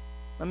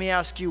 Let me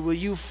ask you, will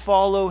you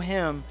follow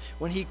him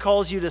when he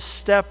calls you to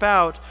step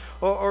out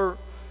or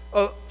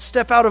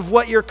step out of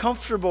what you're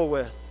comfortable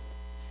with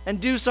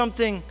and do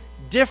something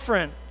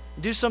different,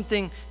 do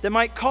something that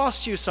might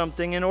cost you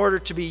something in order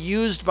to be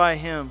used by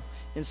him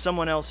in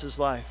someone else's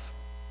life?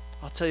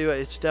 I'll tell you what,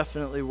 it's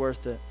definitely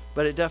worth it,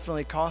 but it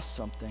definitely costs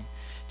something.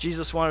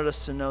 Jesus wanted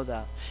us to know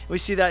that. We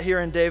see that here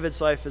in David's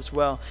life as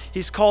well.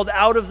 He's called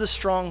out of the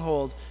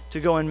stronghold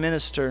to go and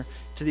minister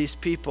to these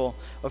people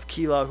of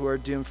Keilah who are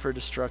doomed for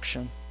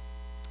destruction.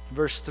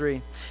 Verse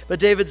 3,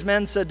 but David's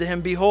men said to him,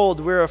 behold,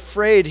 we're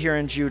afraid here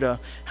in Judah.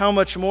 How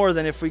much more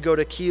than if we go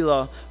to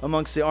Keilah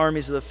amongst the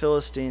armies of the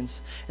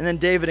Philistines? And then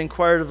David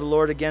inquired of the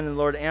Lord again, and the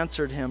Lord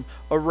answered him,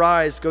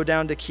 arise, go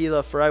down to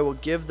Keilah, for I will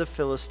give the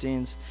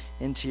Philistines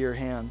into your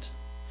hand.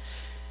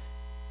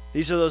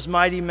 These are those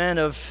mighty men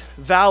of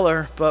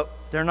valor, but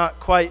they're not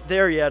quite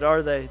there yet,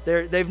 are they?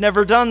 They've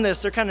never done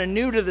this. They're kind of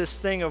new to this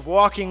thing of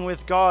walking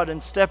with God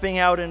and stepping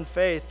out in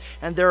faith,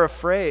 and they're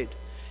afraid.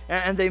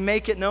 And they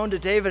make it known to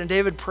David, and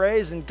David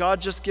prays, and God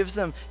just gives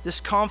them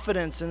this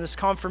confidence and this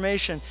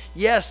confirmation.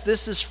 Yes,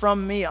 this is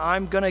from me.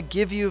 I'm going to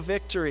give you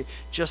victory.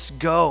 Just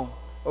go,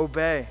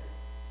 obey.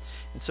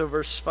 And so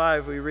verse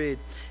 5 we read,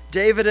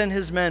 David and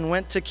his men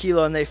went to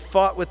Keilah, and they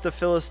fought with the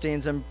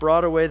Philistines and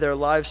brought away their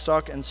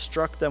livestock and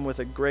struck them with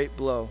a great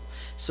blow.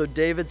 So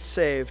David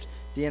saved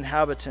the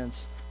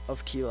inhabitants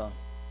of Keilah.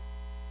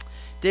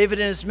 David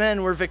and his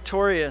men were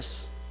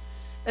victorious.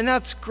 And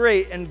that's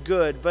great and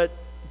good, but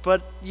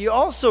you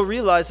also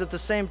realize at the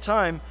same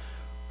time,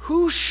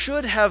 who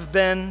should have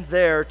been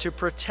there to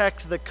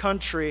protect the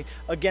country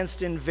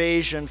against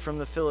invasion from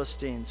the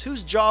Philistines?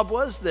 Whose job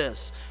was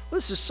this? Well,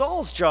 this is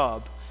Saul's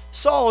job.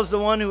 Saul is the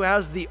one who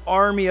has the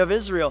army of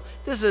Israel.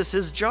 This is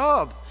his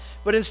job.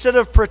 But instead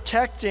of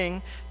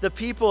protecting the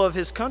people of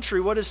his country,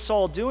 what is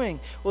Saul doing?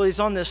 Well, he's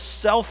on this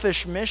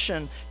selfish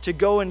mission to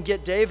go and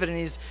get David, and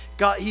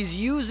he's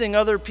using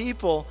other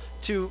people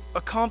to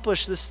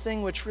accomplish this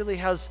thing, which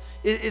really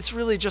it's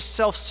really just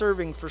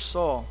self-serving for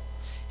Saul.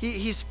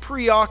 He's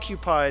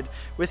preoccupied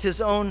with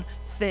his own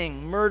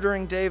thing,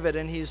 murdering David,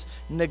 and he's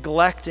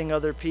neglecting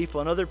other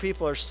people, and other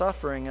people are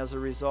suffering as a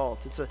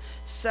result. It's a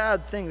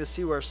sad thing to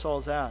see where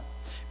Saul's at.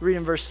 Read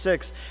in verse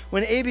 6.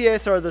 When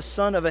Abiathar the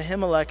son of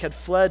Ahimelech had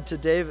fled to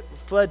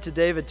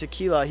David to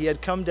Keilah, he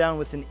had come down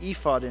with an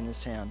ephod in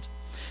his hand.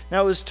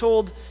 Now it was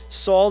told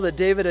Saul that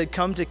David had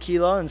come to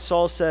Keilah, and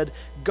Saul said,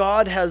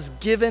 God has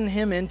given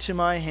him into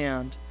my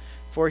hand,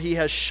 for he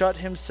has shut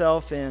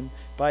himself in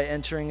by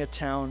entering a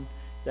town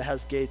that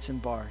has gates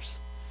and bars.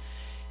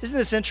 Isn't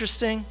this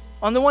interesting?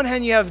 On the one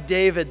hand, you have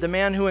David, the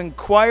man who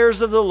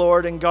inquires of the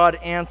Lord, and God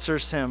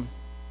answers him.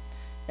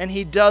 and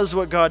he does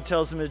what God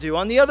tells him to do.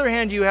 On the other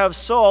hand, you have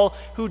Saul,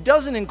 who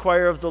doesn't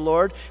inquire of the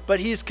Lord, but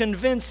he's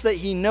convinced that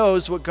he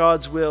knows what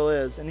God's will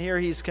is. And here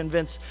he's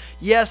convinced,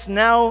 yes,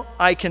 now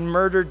I can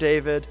murder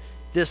David.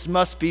 This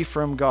must be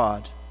from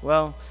God.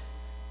 Well,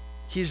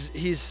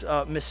 he's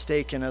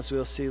mistaken, as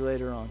we'll see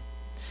later on.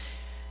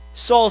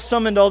 Saul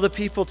summoned all the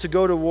people to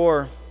go to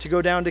war, to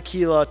go down to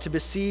Keilah, to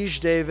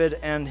besiege David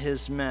and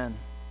his men.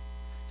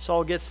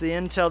 Saul gets the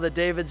intel that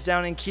David's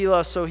down in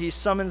Keilah, so he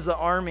summons the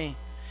army.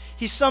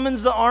 He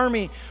summons the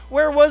army.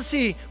 Where was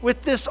he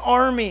with this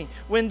army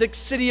when the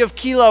city of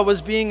Keilah was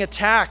being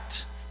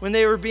attacked, when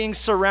they were being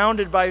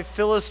surrounded by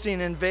Philistine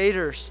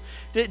invaders?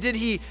 Did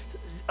he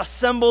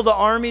assemble the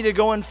army to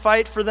go and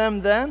fight for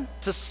them then?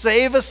 To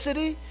save a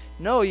city?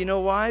 No, you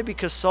know why?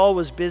 Because Saul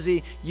was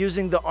busy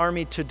using the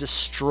army to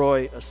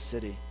destroy a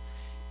city. You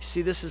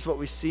see, this is what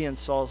we see in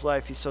Saul's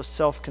life. He's so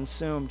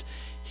self-consumed.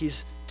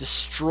 He's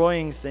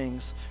destroying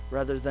things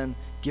rather than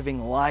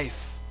giving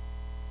life.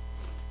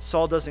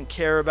 Saul doesn't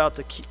care about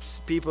the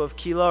people of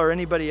Keilah or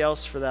anybody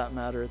else for that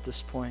matter at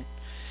this point.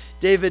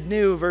 David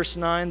knew, verse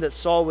 9, that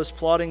Saul was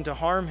plotting to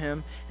harm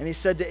him, and he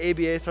said to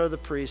Abiathar the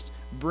priest,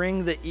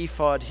 "Bring the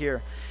ephod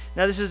here."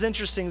 Now this is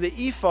interesting. The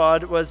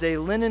ephod was a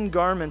linen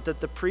garment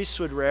that the priests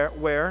would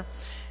wear.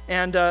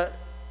 And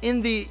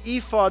in the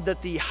ephod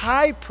that the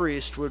high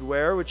priest would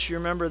wear, which you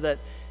remember that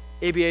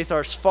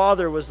Abiathar's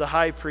father was the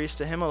high priest,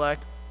 Ahimelech,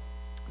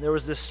 there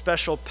was this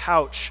special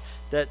pouch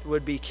that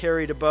would be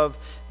carried above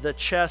the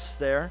chest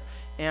there.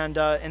 And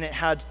it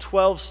had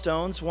 12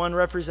 stones, one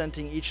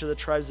representing each of the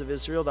tribes of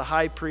Israel. The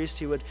high priest,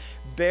 he would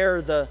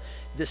bear the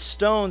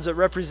stones that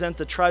represent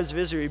the tribes of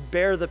Israel. He'd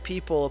bear the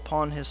people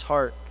upon his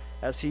heart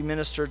as he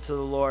ministered to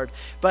the Lord.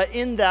 But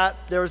in that,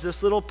 there was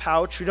this little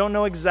pouch. We don't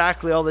know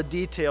exactly all the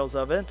details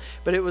of it,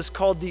 but it was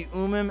called the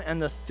Urim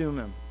and the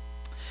Thummim.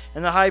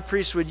 And the high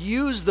priest would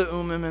use the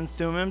Urim and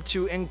Thummim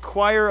to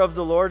inquire of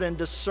the Lord and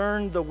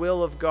discern the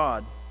will of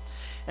God.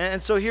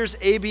 And so here's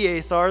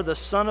Abiathar, the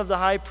son of the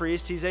high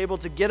priest. He's able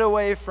to get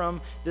away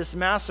from this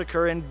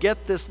massacre and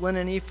get this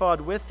linen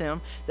ephod with him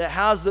that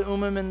has the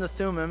Urim and the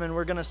Thummim. And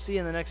we're going to see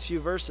in the next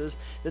few verses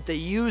that they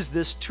use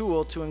this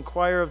tool to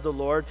inquire of the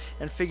Lord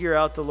and figure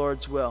out the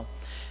Lord's will.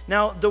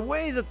 Now, the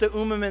way that the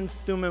Urim and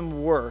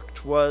Thummim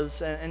worked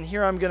was, and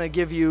here I'm going to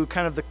give you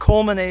kind of the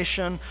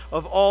culmination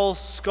of all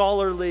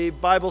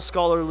Bible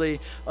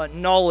scholarly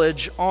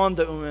knowledge on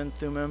the Urim and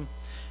Thummim.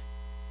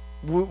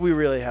 We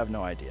really have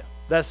no idea.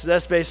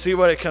 That's basically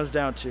what it comes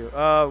down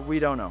to. We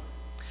don't know.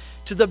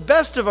 To the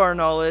best of our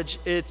knowledge,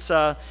 it's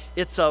a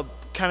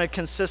kind of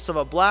consists of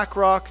a black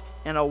rock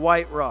and a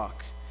white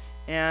rock.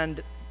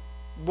 And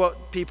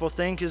what people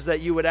think is that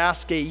you would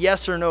ask a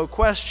yes or no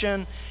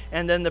question,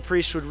 and then the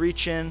priest would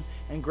reach in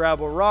and grab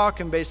a rock,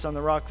 and based on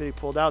the rock that he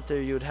pulled out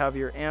there, you would have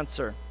your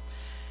answer.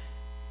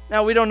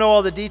 Now, we don't know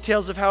all the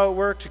details of how it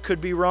worked. It could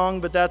be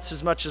wrong, but that's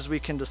as much as we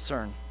can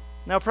discern.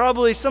 Now,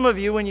 probably some of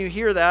you, when you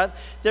hear that,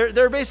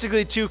 there are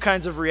basically two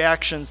kinds of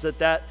reactions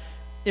that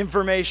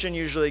information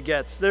usually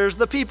gets. There's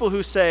the people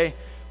who say,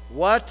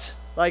 "What?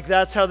 Like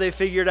that's how they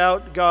figured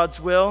out God's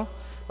will?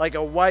 Like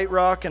a white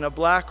rock and a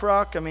black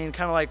rock? I mean,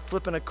 kind of like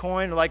flipping a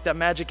coin, or like that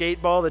magic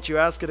 8-ball that you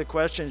ask it a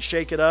question,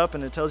 shake it up,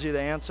 and it tells you the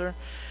answer."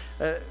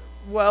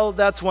 Well,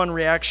 that's one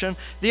reaction.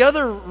 The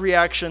other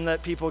reaction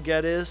that people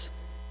get is,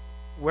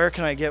 "Where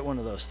can I get one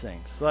of those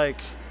things? Like,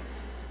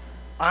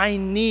 I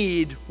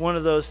need one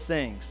of those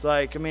things.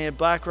 Like, I mean,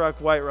 black rock,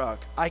 white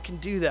rock. I can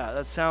do that.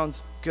 That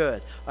sounds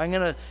good. I'm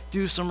going to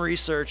do some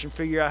research and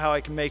figure out how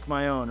I can make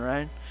my own,"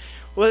 right?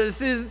 Well,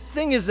 the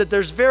thing is that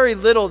there's very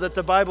little that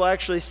the Bible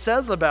actually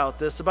says about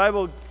this. The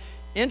Bible,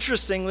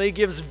 interestingly,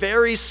 gives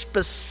very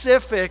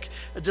specific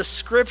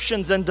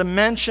descriptions and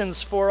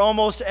dimensions for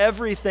almost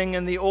everything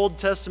in the Old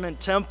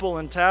Testament temple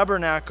and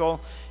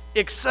tabernacle,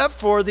 except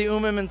for the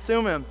Urim and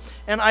Thummim.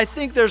 And I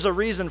think there's a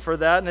reason for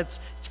that, and it's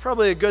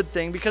probably a good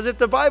thing, because if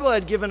the Bible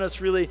had given us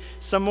really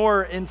some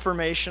more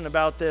information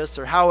about this,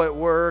 or how it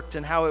worked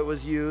and how it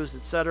was used,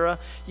 etc.,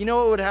 you know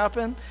what would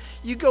happen?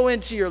 You go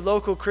into your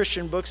local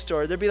Christian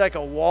bookstore, there'd be like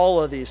a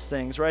wall of these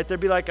things, right?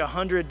 There'd be like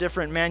 100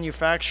 different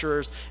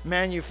manufacturers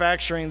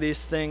manufacturing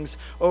these things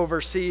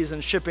overseas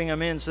and shipping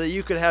them in so that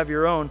you could have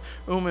your own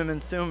Urim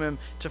and Thummim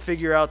to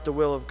figure out the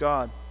will of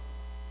God.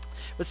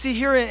 But see,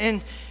 here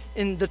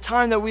in the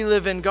time that we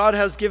live in, God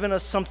has given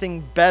us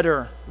something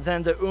better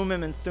than the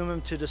Urim and Thummim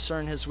to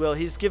discern his will.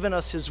 He's given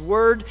us his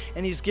word,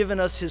 and he's given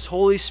us his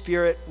Holy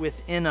Spirit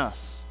within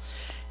us.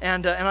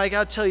 And I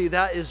got to tell you,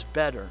 that is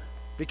better.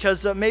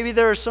 Because maybe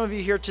there are some of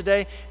you here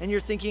today, and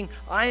you're thinking,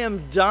 I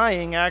am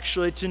dying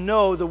actually to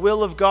know the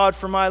will of God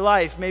for my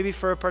life, maybe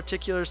for a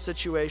particular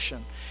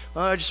situation.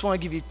 Well, I just want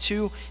to give you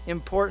two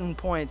important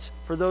points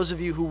for those of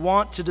you who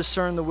want to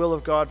discern the will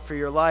of God for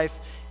your life,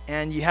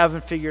 and you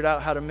haven't figured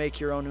out how to make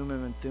your own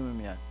Urim and Thummim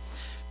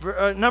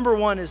yet. Number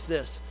one is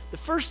this. The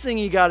first thing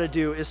you got to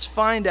do is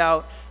find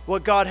out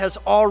what God has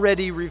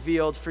already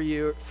revealed for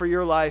you, for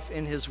your life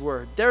in his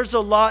word. There's a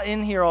lot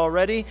in here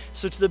already,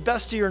 so to the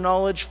best of your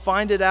knowledge,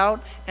 find it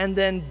out and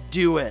then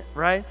do it,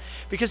 right?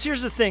 Because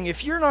here's the thing,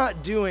 if you're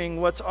not doing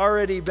what's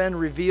already been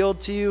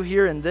revealed to you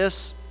here in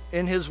this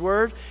in his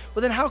word,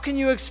 well, then how can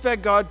you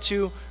expect God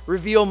to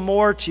reveal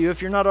more to you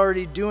if you're not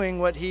already doing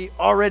what he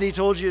already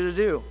told you to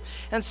do?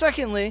 And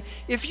secondly,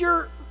 if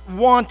you're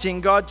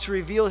wanting God to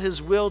reveal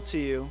his will to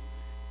you,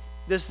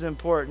 this is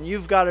important.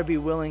 You've got to be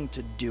willing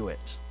to do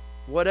it.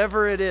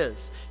 Whatever it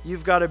is,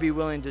 you've got to be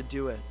willing to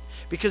do it.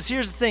 Because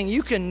here's the thing,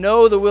 you can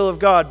know the will of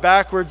God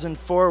backwards and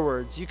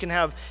forwards. You can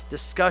have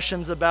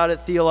discussions about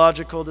it,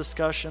 theological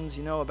discussions,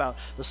 about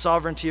the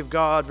sovereignty of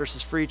God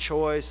versus free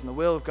choice and the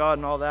will of God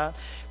and all that.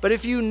 But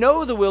if you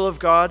know the will of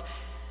God,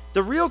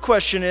 the real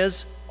question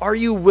is, are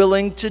you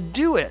willing to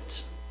do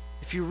it?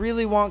 If you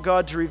really want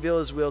God to reveal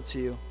his will to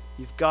you,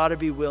 you've got to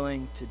be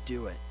willing to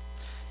do it.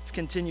 Let's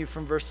continue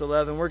from verse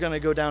 11. We're going to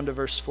go down to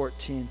verse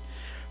 14.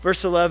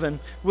 Verse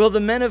 11, will the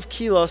men of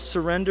Keilah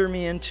surrender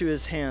me into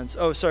his hands?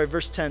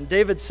 Verse 10.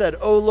 David said,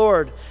 O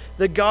Lord,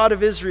 the God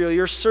of Israel,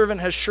 your servant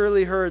has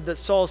surely heard that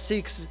Saul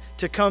seeks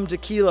to come to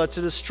Keilah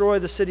to destroy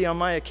the city on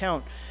my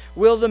account.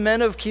 Will the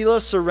men of Keilah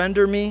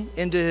surrender me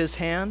into his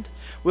hand?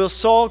 Will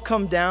Saul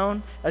come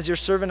down as your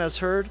servant has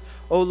heard?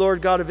 O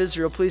Lord God of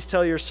Israel, please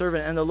tell your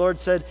servant. And the Lord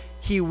said,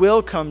 he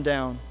will come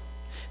down.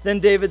 Then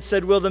David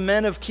said, will the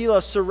men of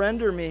Keilah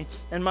surrender me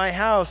and my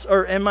house,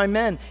 and my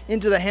men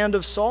into the hand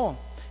of Saul?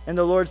 And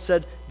the Lord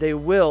said, they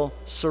will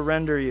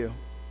surrender you.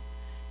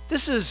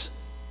 This is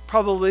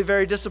probably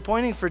very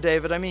disappointing for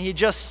David. I mean, he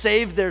just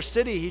saved their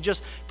city. He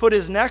just put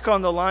his neck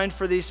on the line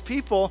for these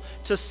people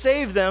to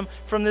save them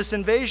from this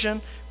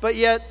invasion, but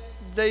yet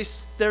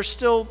they're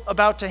still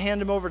about to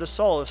hand him over to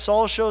Saul. If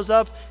Saul shows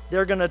up,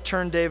 they're going to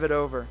turn David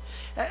over.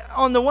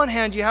 On the one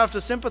hand, you have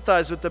to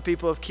sympathize with the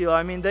people of Keilah.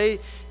 I mean,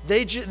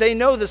 they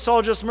know that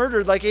Saul just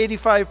murdered like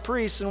 85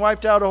 priests and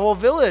wiped out a whole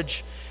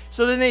village.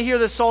 So then they hear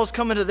that Saul's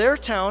coming to their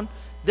town.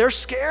 They're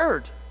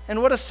scared.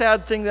 And what a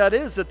sad thing that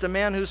is, that the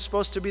man who's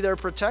supposed to be their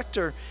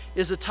protector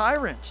is a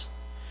tyrant.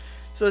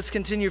 So let's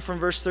continue from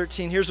verse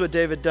 13. Here's what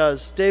David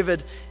does.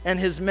 David and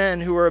his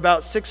men, who were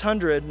about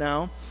 600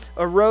 now,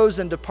 arose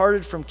and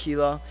departed from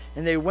Keilah,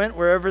 and they went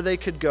wherever they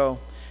could go.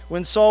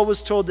 When Saul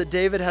was told that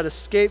David had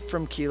escaped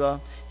from Keilah,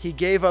 he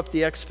gave up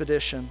the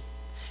expedition.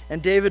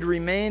 And David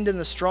remained in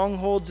the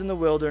strongholds in the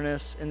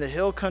wilderness, in the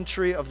hill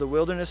country of the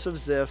wilderness of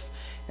Ziph,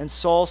 and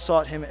Saul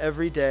sought him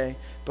every day,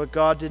 but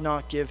God did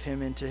not give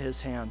him into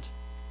his hand.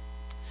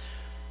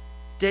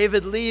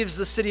 David leaves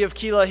the city of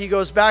Keilah. He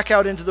goes back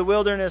out into the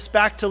wilderness,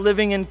 back to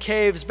living in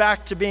caves,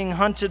 back to being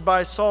hunted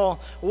by Saul.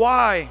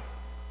 Why?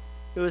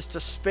 It was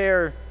to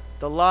spare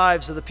the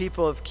lives of the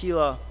people of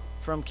Keilah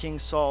from King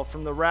Saul,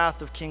 from the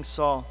wrath of King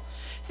Saul.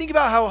 Think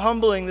about how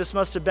humbling this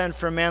must have been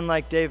for a man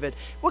like David.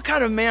 What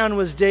kind of man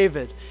was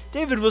David?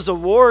 David was a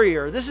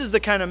warrior. This is the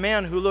kind of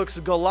man who looks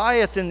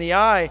Goliath in the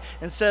eye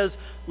and says,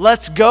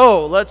 let's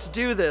go, let's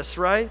do this,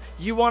 right?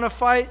 You want to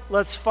fight?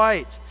 Let's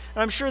fight.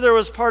 And I'm sure there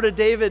was part of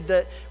David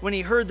that when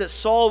he heard that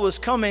Saul was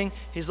coming,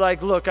 he's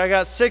like, look, I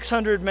got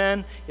 600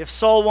 men. If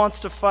Saul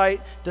wants to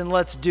fight, then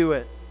let's do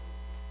it.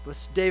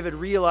 But David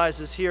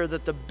realizes here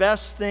that the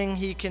best thing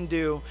he can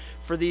do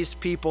for these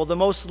people, the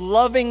most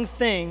loving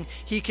thing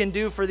he can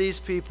do for these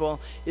people,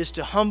 is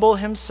to humble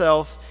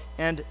himself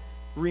and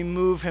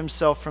remove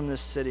himself from this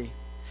city.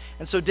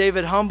 And so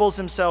David humbles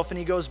himself and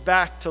he goes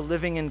back to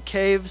living in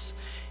caves,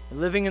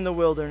 living in the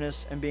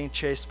wilderness, and being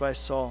chased by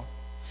Saul.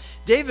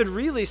 David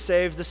really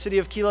saved the city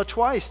of Keilah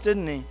twice,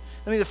 didn't he?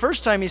 I mean, the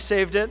first time he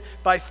saved it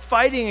by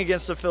fighting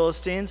against the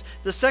Philistines.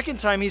 The second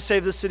time he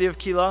saved the city of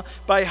Keilah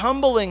by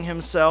humbling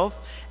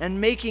himself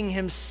and making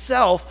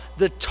himself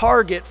the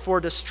target for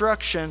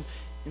destruction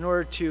in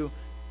order to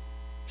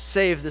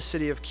save the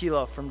city of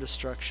Keilah from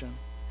destruction.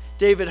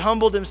 David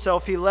humbled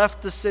himself. He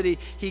left the city.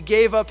 He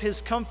gave up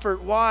his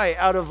comfort. Why?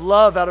 Out of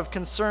love, out of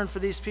concern for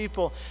these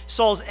people.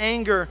 Saul's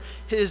anger,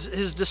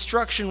 his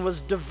destruction was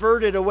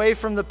diverted away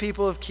from the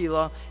people of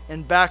Keilah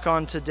and back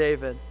onto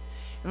David.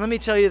 And let me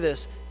tell you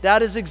this.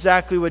 That is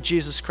exactly what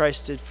Jesus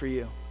Christ did for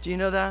you. Do you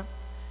know that?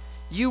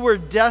 You were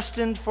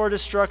destined for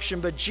destruction,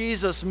 but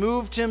Jesus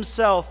moved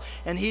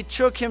himself and he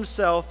took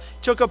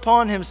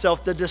upon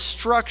himself the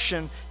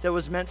destruction that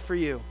was meant for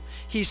you.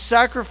 He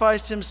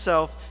sacrificed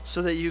himself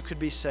so that you could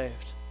be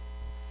saved.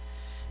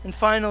 And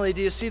finally,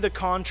 do you see the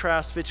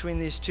contrast between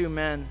these two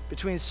men,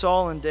 between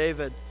Saul and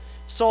David?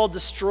 Saul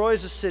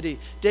destroys a city.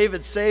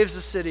 David saves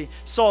a city.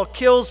 Saul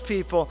kills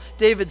people.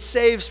 David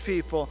saves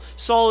people.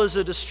 Saul is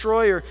a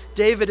destroyer.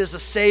 David is a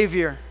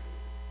savior.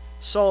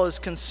 Saul is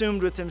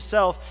consumed with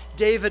himself.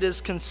 David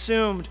is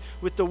consumed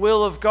with the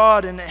will of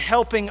God and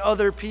helping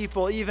other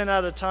people, even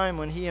at a time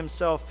when he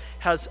himself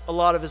has a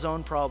lot of his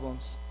own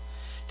problems.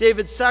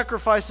 David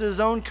sacrifices his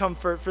own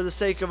comfort for the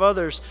sake of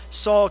others.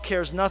 Saul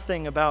cares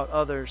nothing about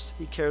others.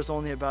 He cares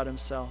only about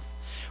himself.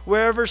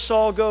 Wherever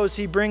Saul goes,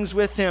 he brings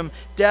with him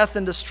death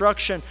and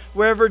destruction.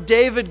 Wherever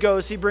David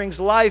goes, he brings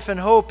life and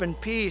hope and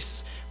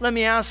peace. Let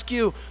me ask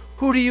you,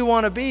 who do you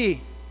want to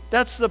be?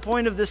 That's the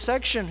point of this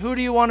section. Who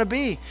do you want to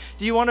be?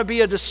 Do you want to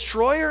be a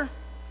destroyer,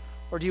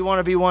 or do you want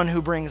to be one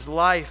who brings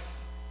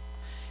life?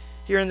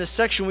 Here in this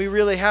section, we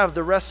really have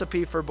the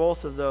recipe for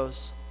both of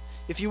those.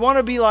 If you want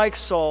to be like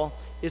Saul,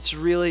 it's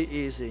really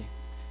easy.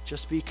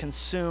 Just be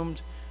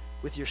consumed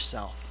with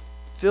yourself.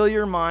 Fill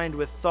your mind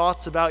with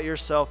thoughts about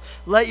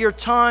yourself. Let your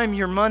time,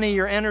 your money,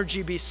 your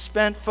energy be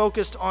spent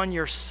focused on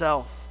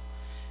yourself.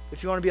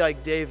 If you want to be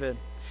like David,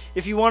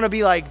 if you want to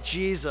be like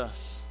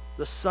Jesus,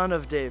 the Son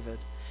of David,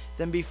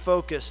 then be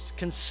focused,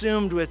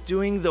 consumed with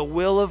doing the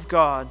will of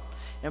God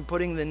and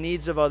putting the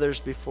needs of others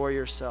before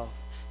yourself.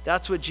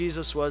 That's what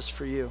Jesus was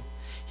for you.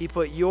 He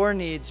put your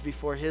needs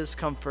before his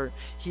comfort.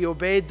 He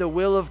obeyed the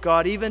will of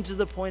God even to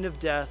the point of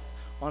death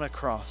on a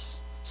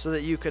cross so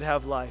that you could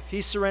have life.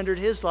 He surrendered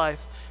his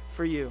life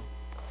for you.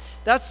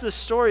 That's the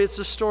story. It's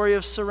a story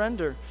of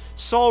surrender.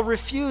 Saul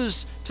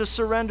refused to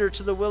surrender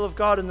to the will of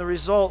God, and the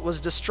result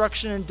was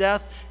destruction and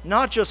death,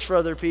 not just for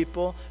other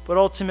people, but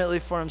ultimately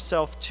for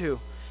himself too.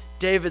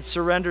 David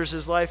surrenders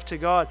his life to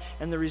God,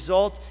 and the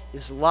result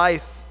is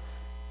life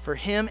for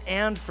him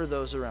and for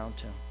those around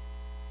him.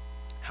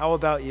 How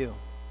about you?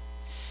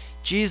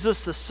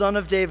 Jesus, the Son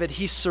of David,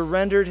 he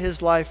surrendered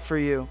his life for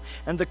you.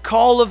 And the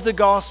call of the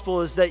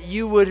gospel is that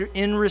you would,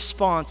 in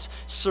response,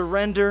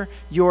 surrender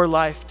your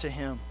life to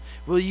him.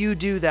 Will you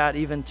do that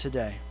even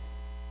today?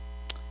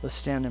 Let's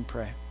stand and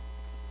pray.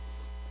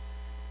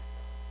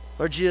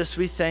 Lord Jesus,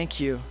 we thank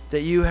you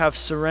that you have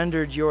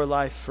surrendered your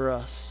life for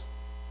us.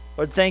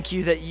 Lord, thank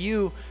you that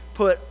you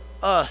put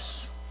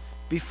us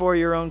before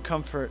your own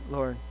comfort,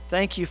 Lord.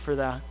 Thank you for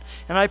that.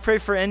 And I pray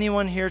for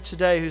anyone here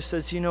today who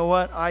says, you know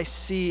what? I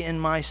see in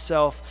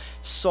myself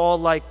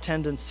Saul-like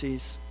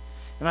tendencies.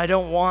 And I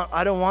don't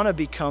want to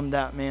become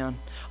that man.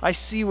 I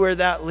see where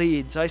that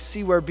leads. I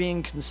see where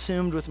being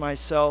consumed with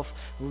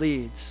myself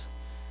leads.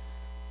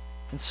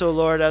 And so,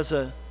 Lord, as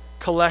a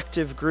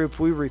collective group,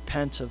 we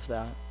repent of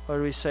that.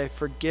 Lord, we say,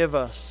 forgive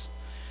us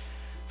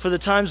for the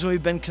times when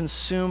we've been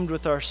consumed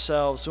with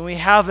ourselves, when we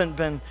haven't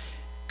been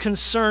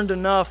concerned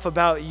enough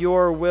about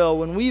your will,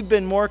 when we've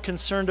been more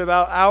concerned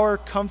about our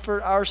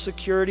comfort, our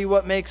security,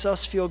 what makes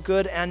us feel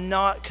good, and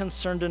not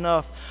concerned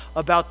enough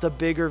about the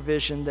bigger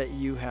vision that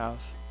you have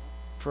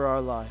for our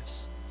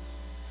lives.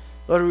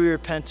 Lord, we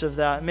repent of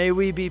that. May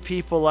we be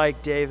people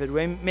like David.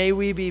 May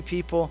we be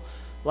people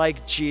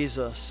like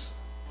Jesus,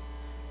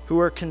 who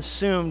are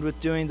consumed with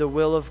doing the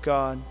will of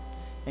God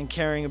and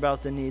caring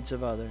about the needs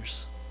of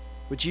others.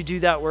 Would you do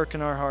that work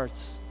in our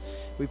hearts?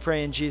 We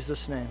pray in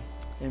Jesus' name.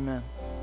 Amen.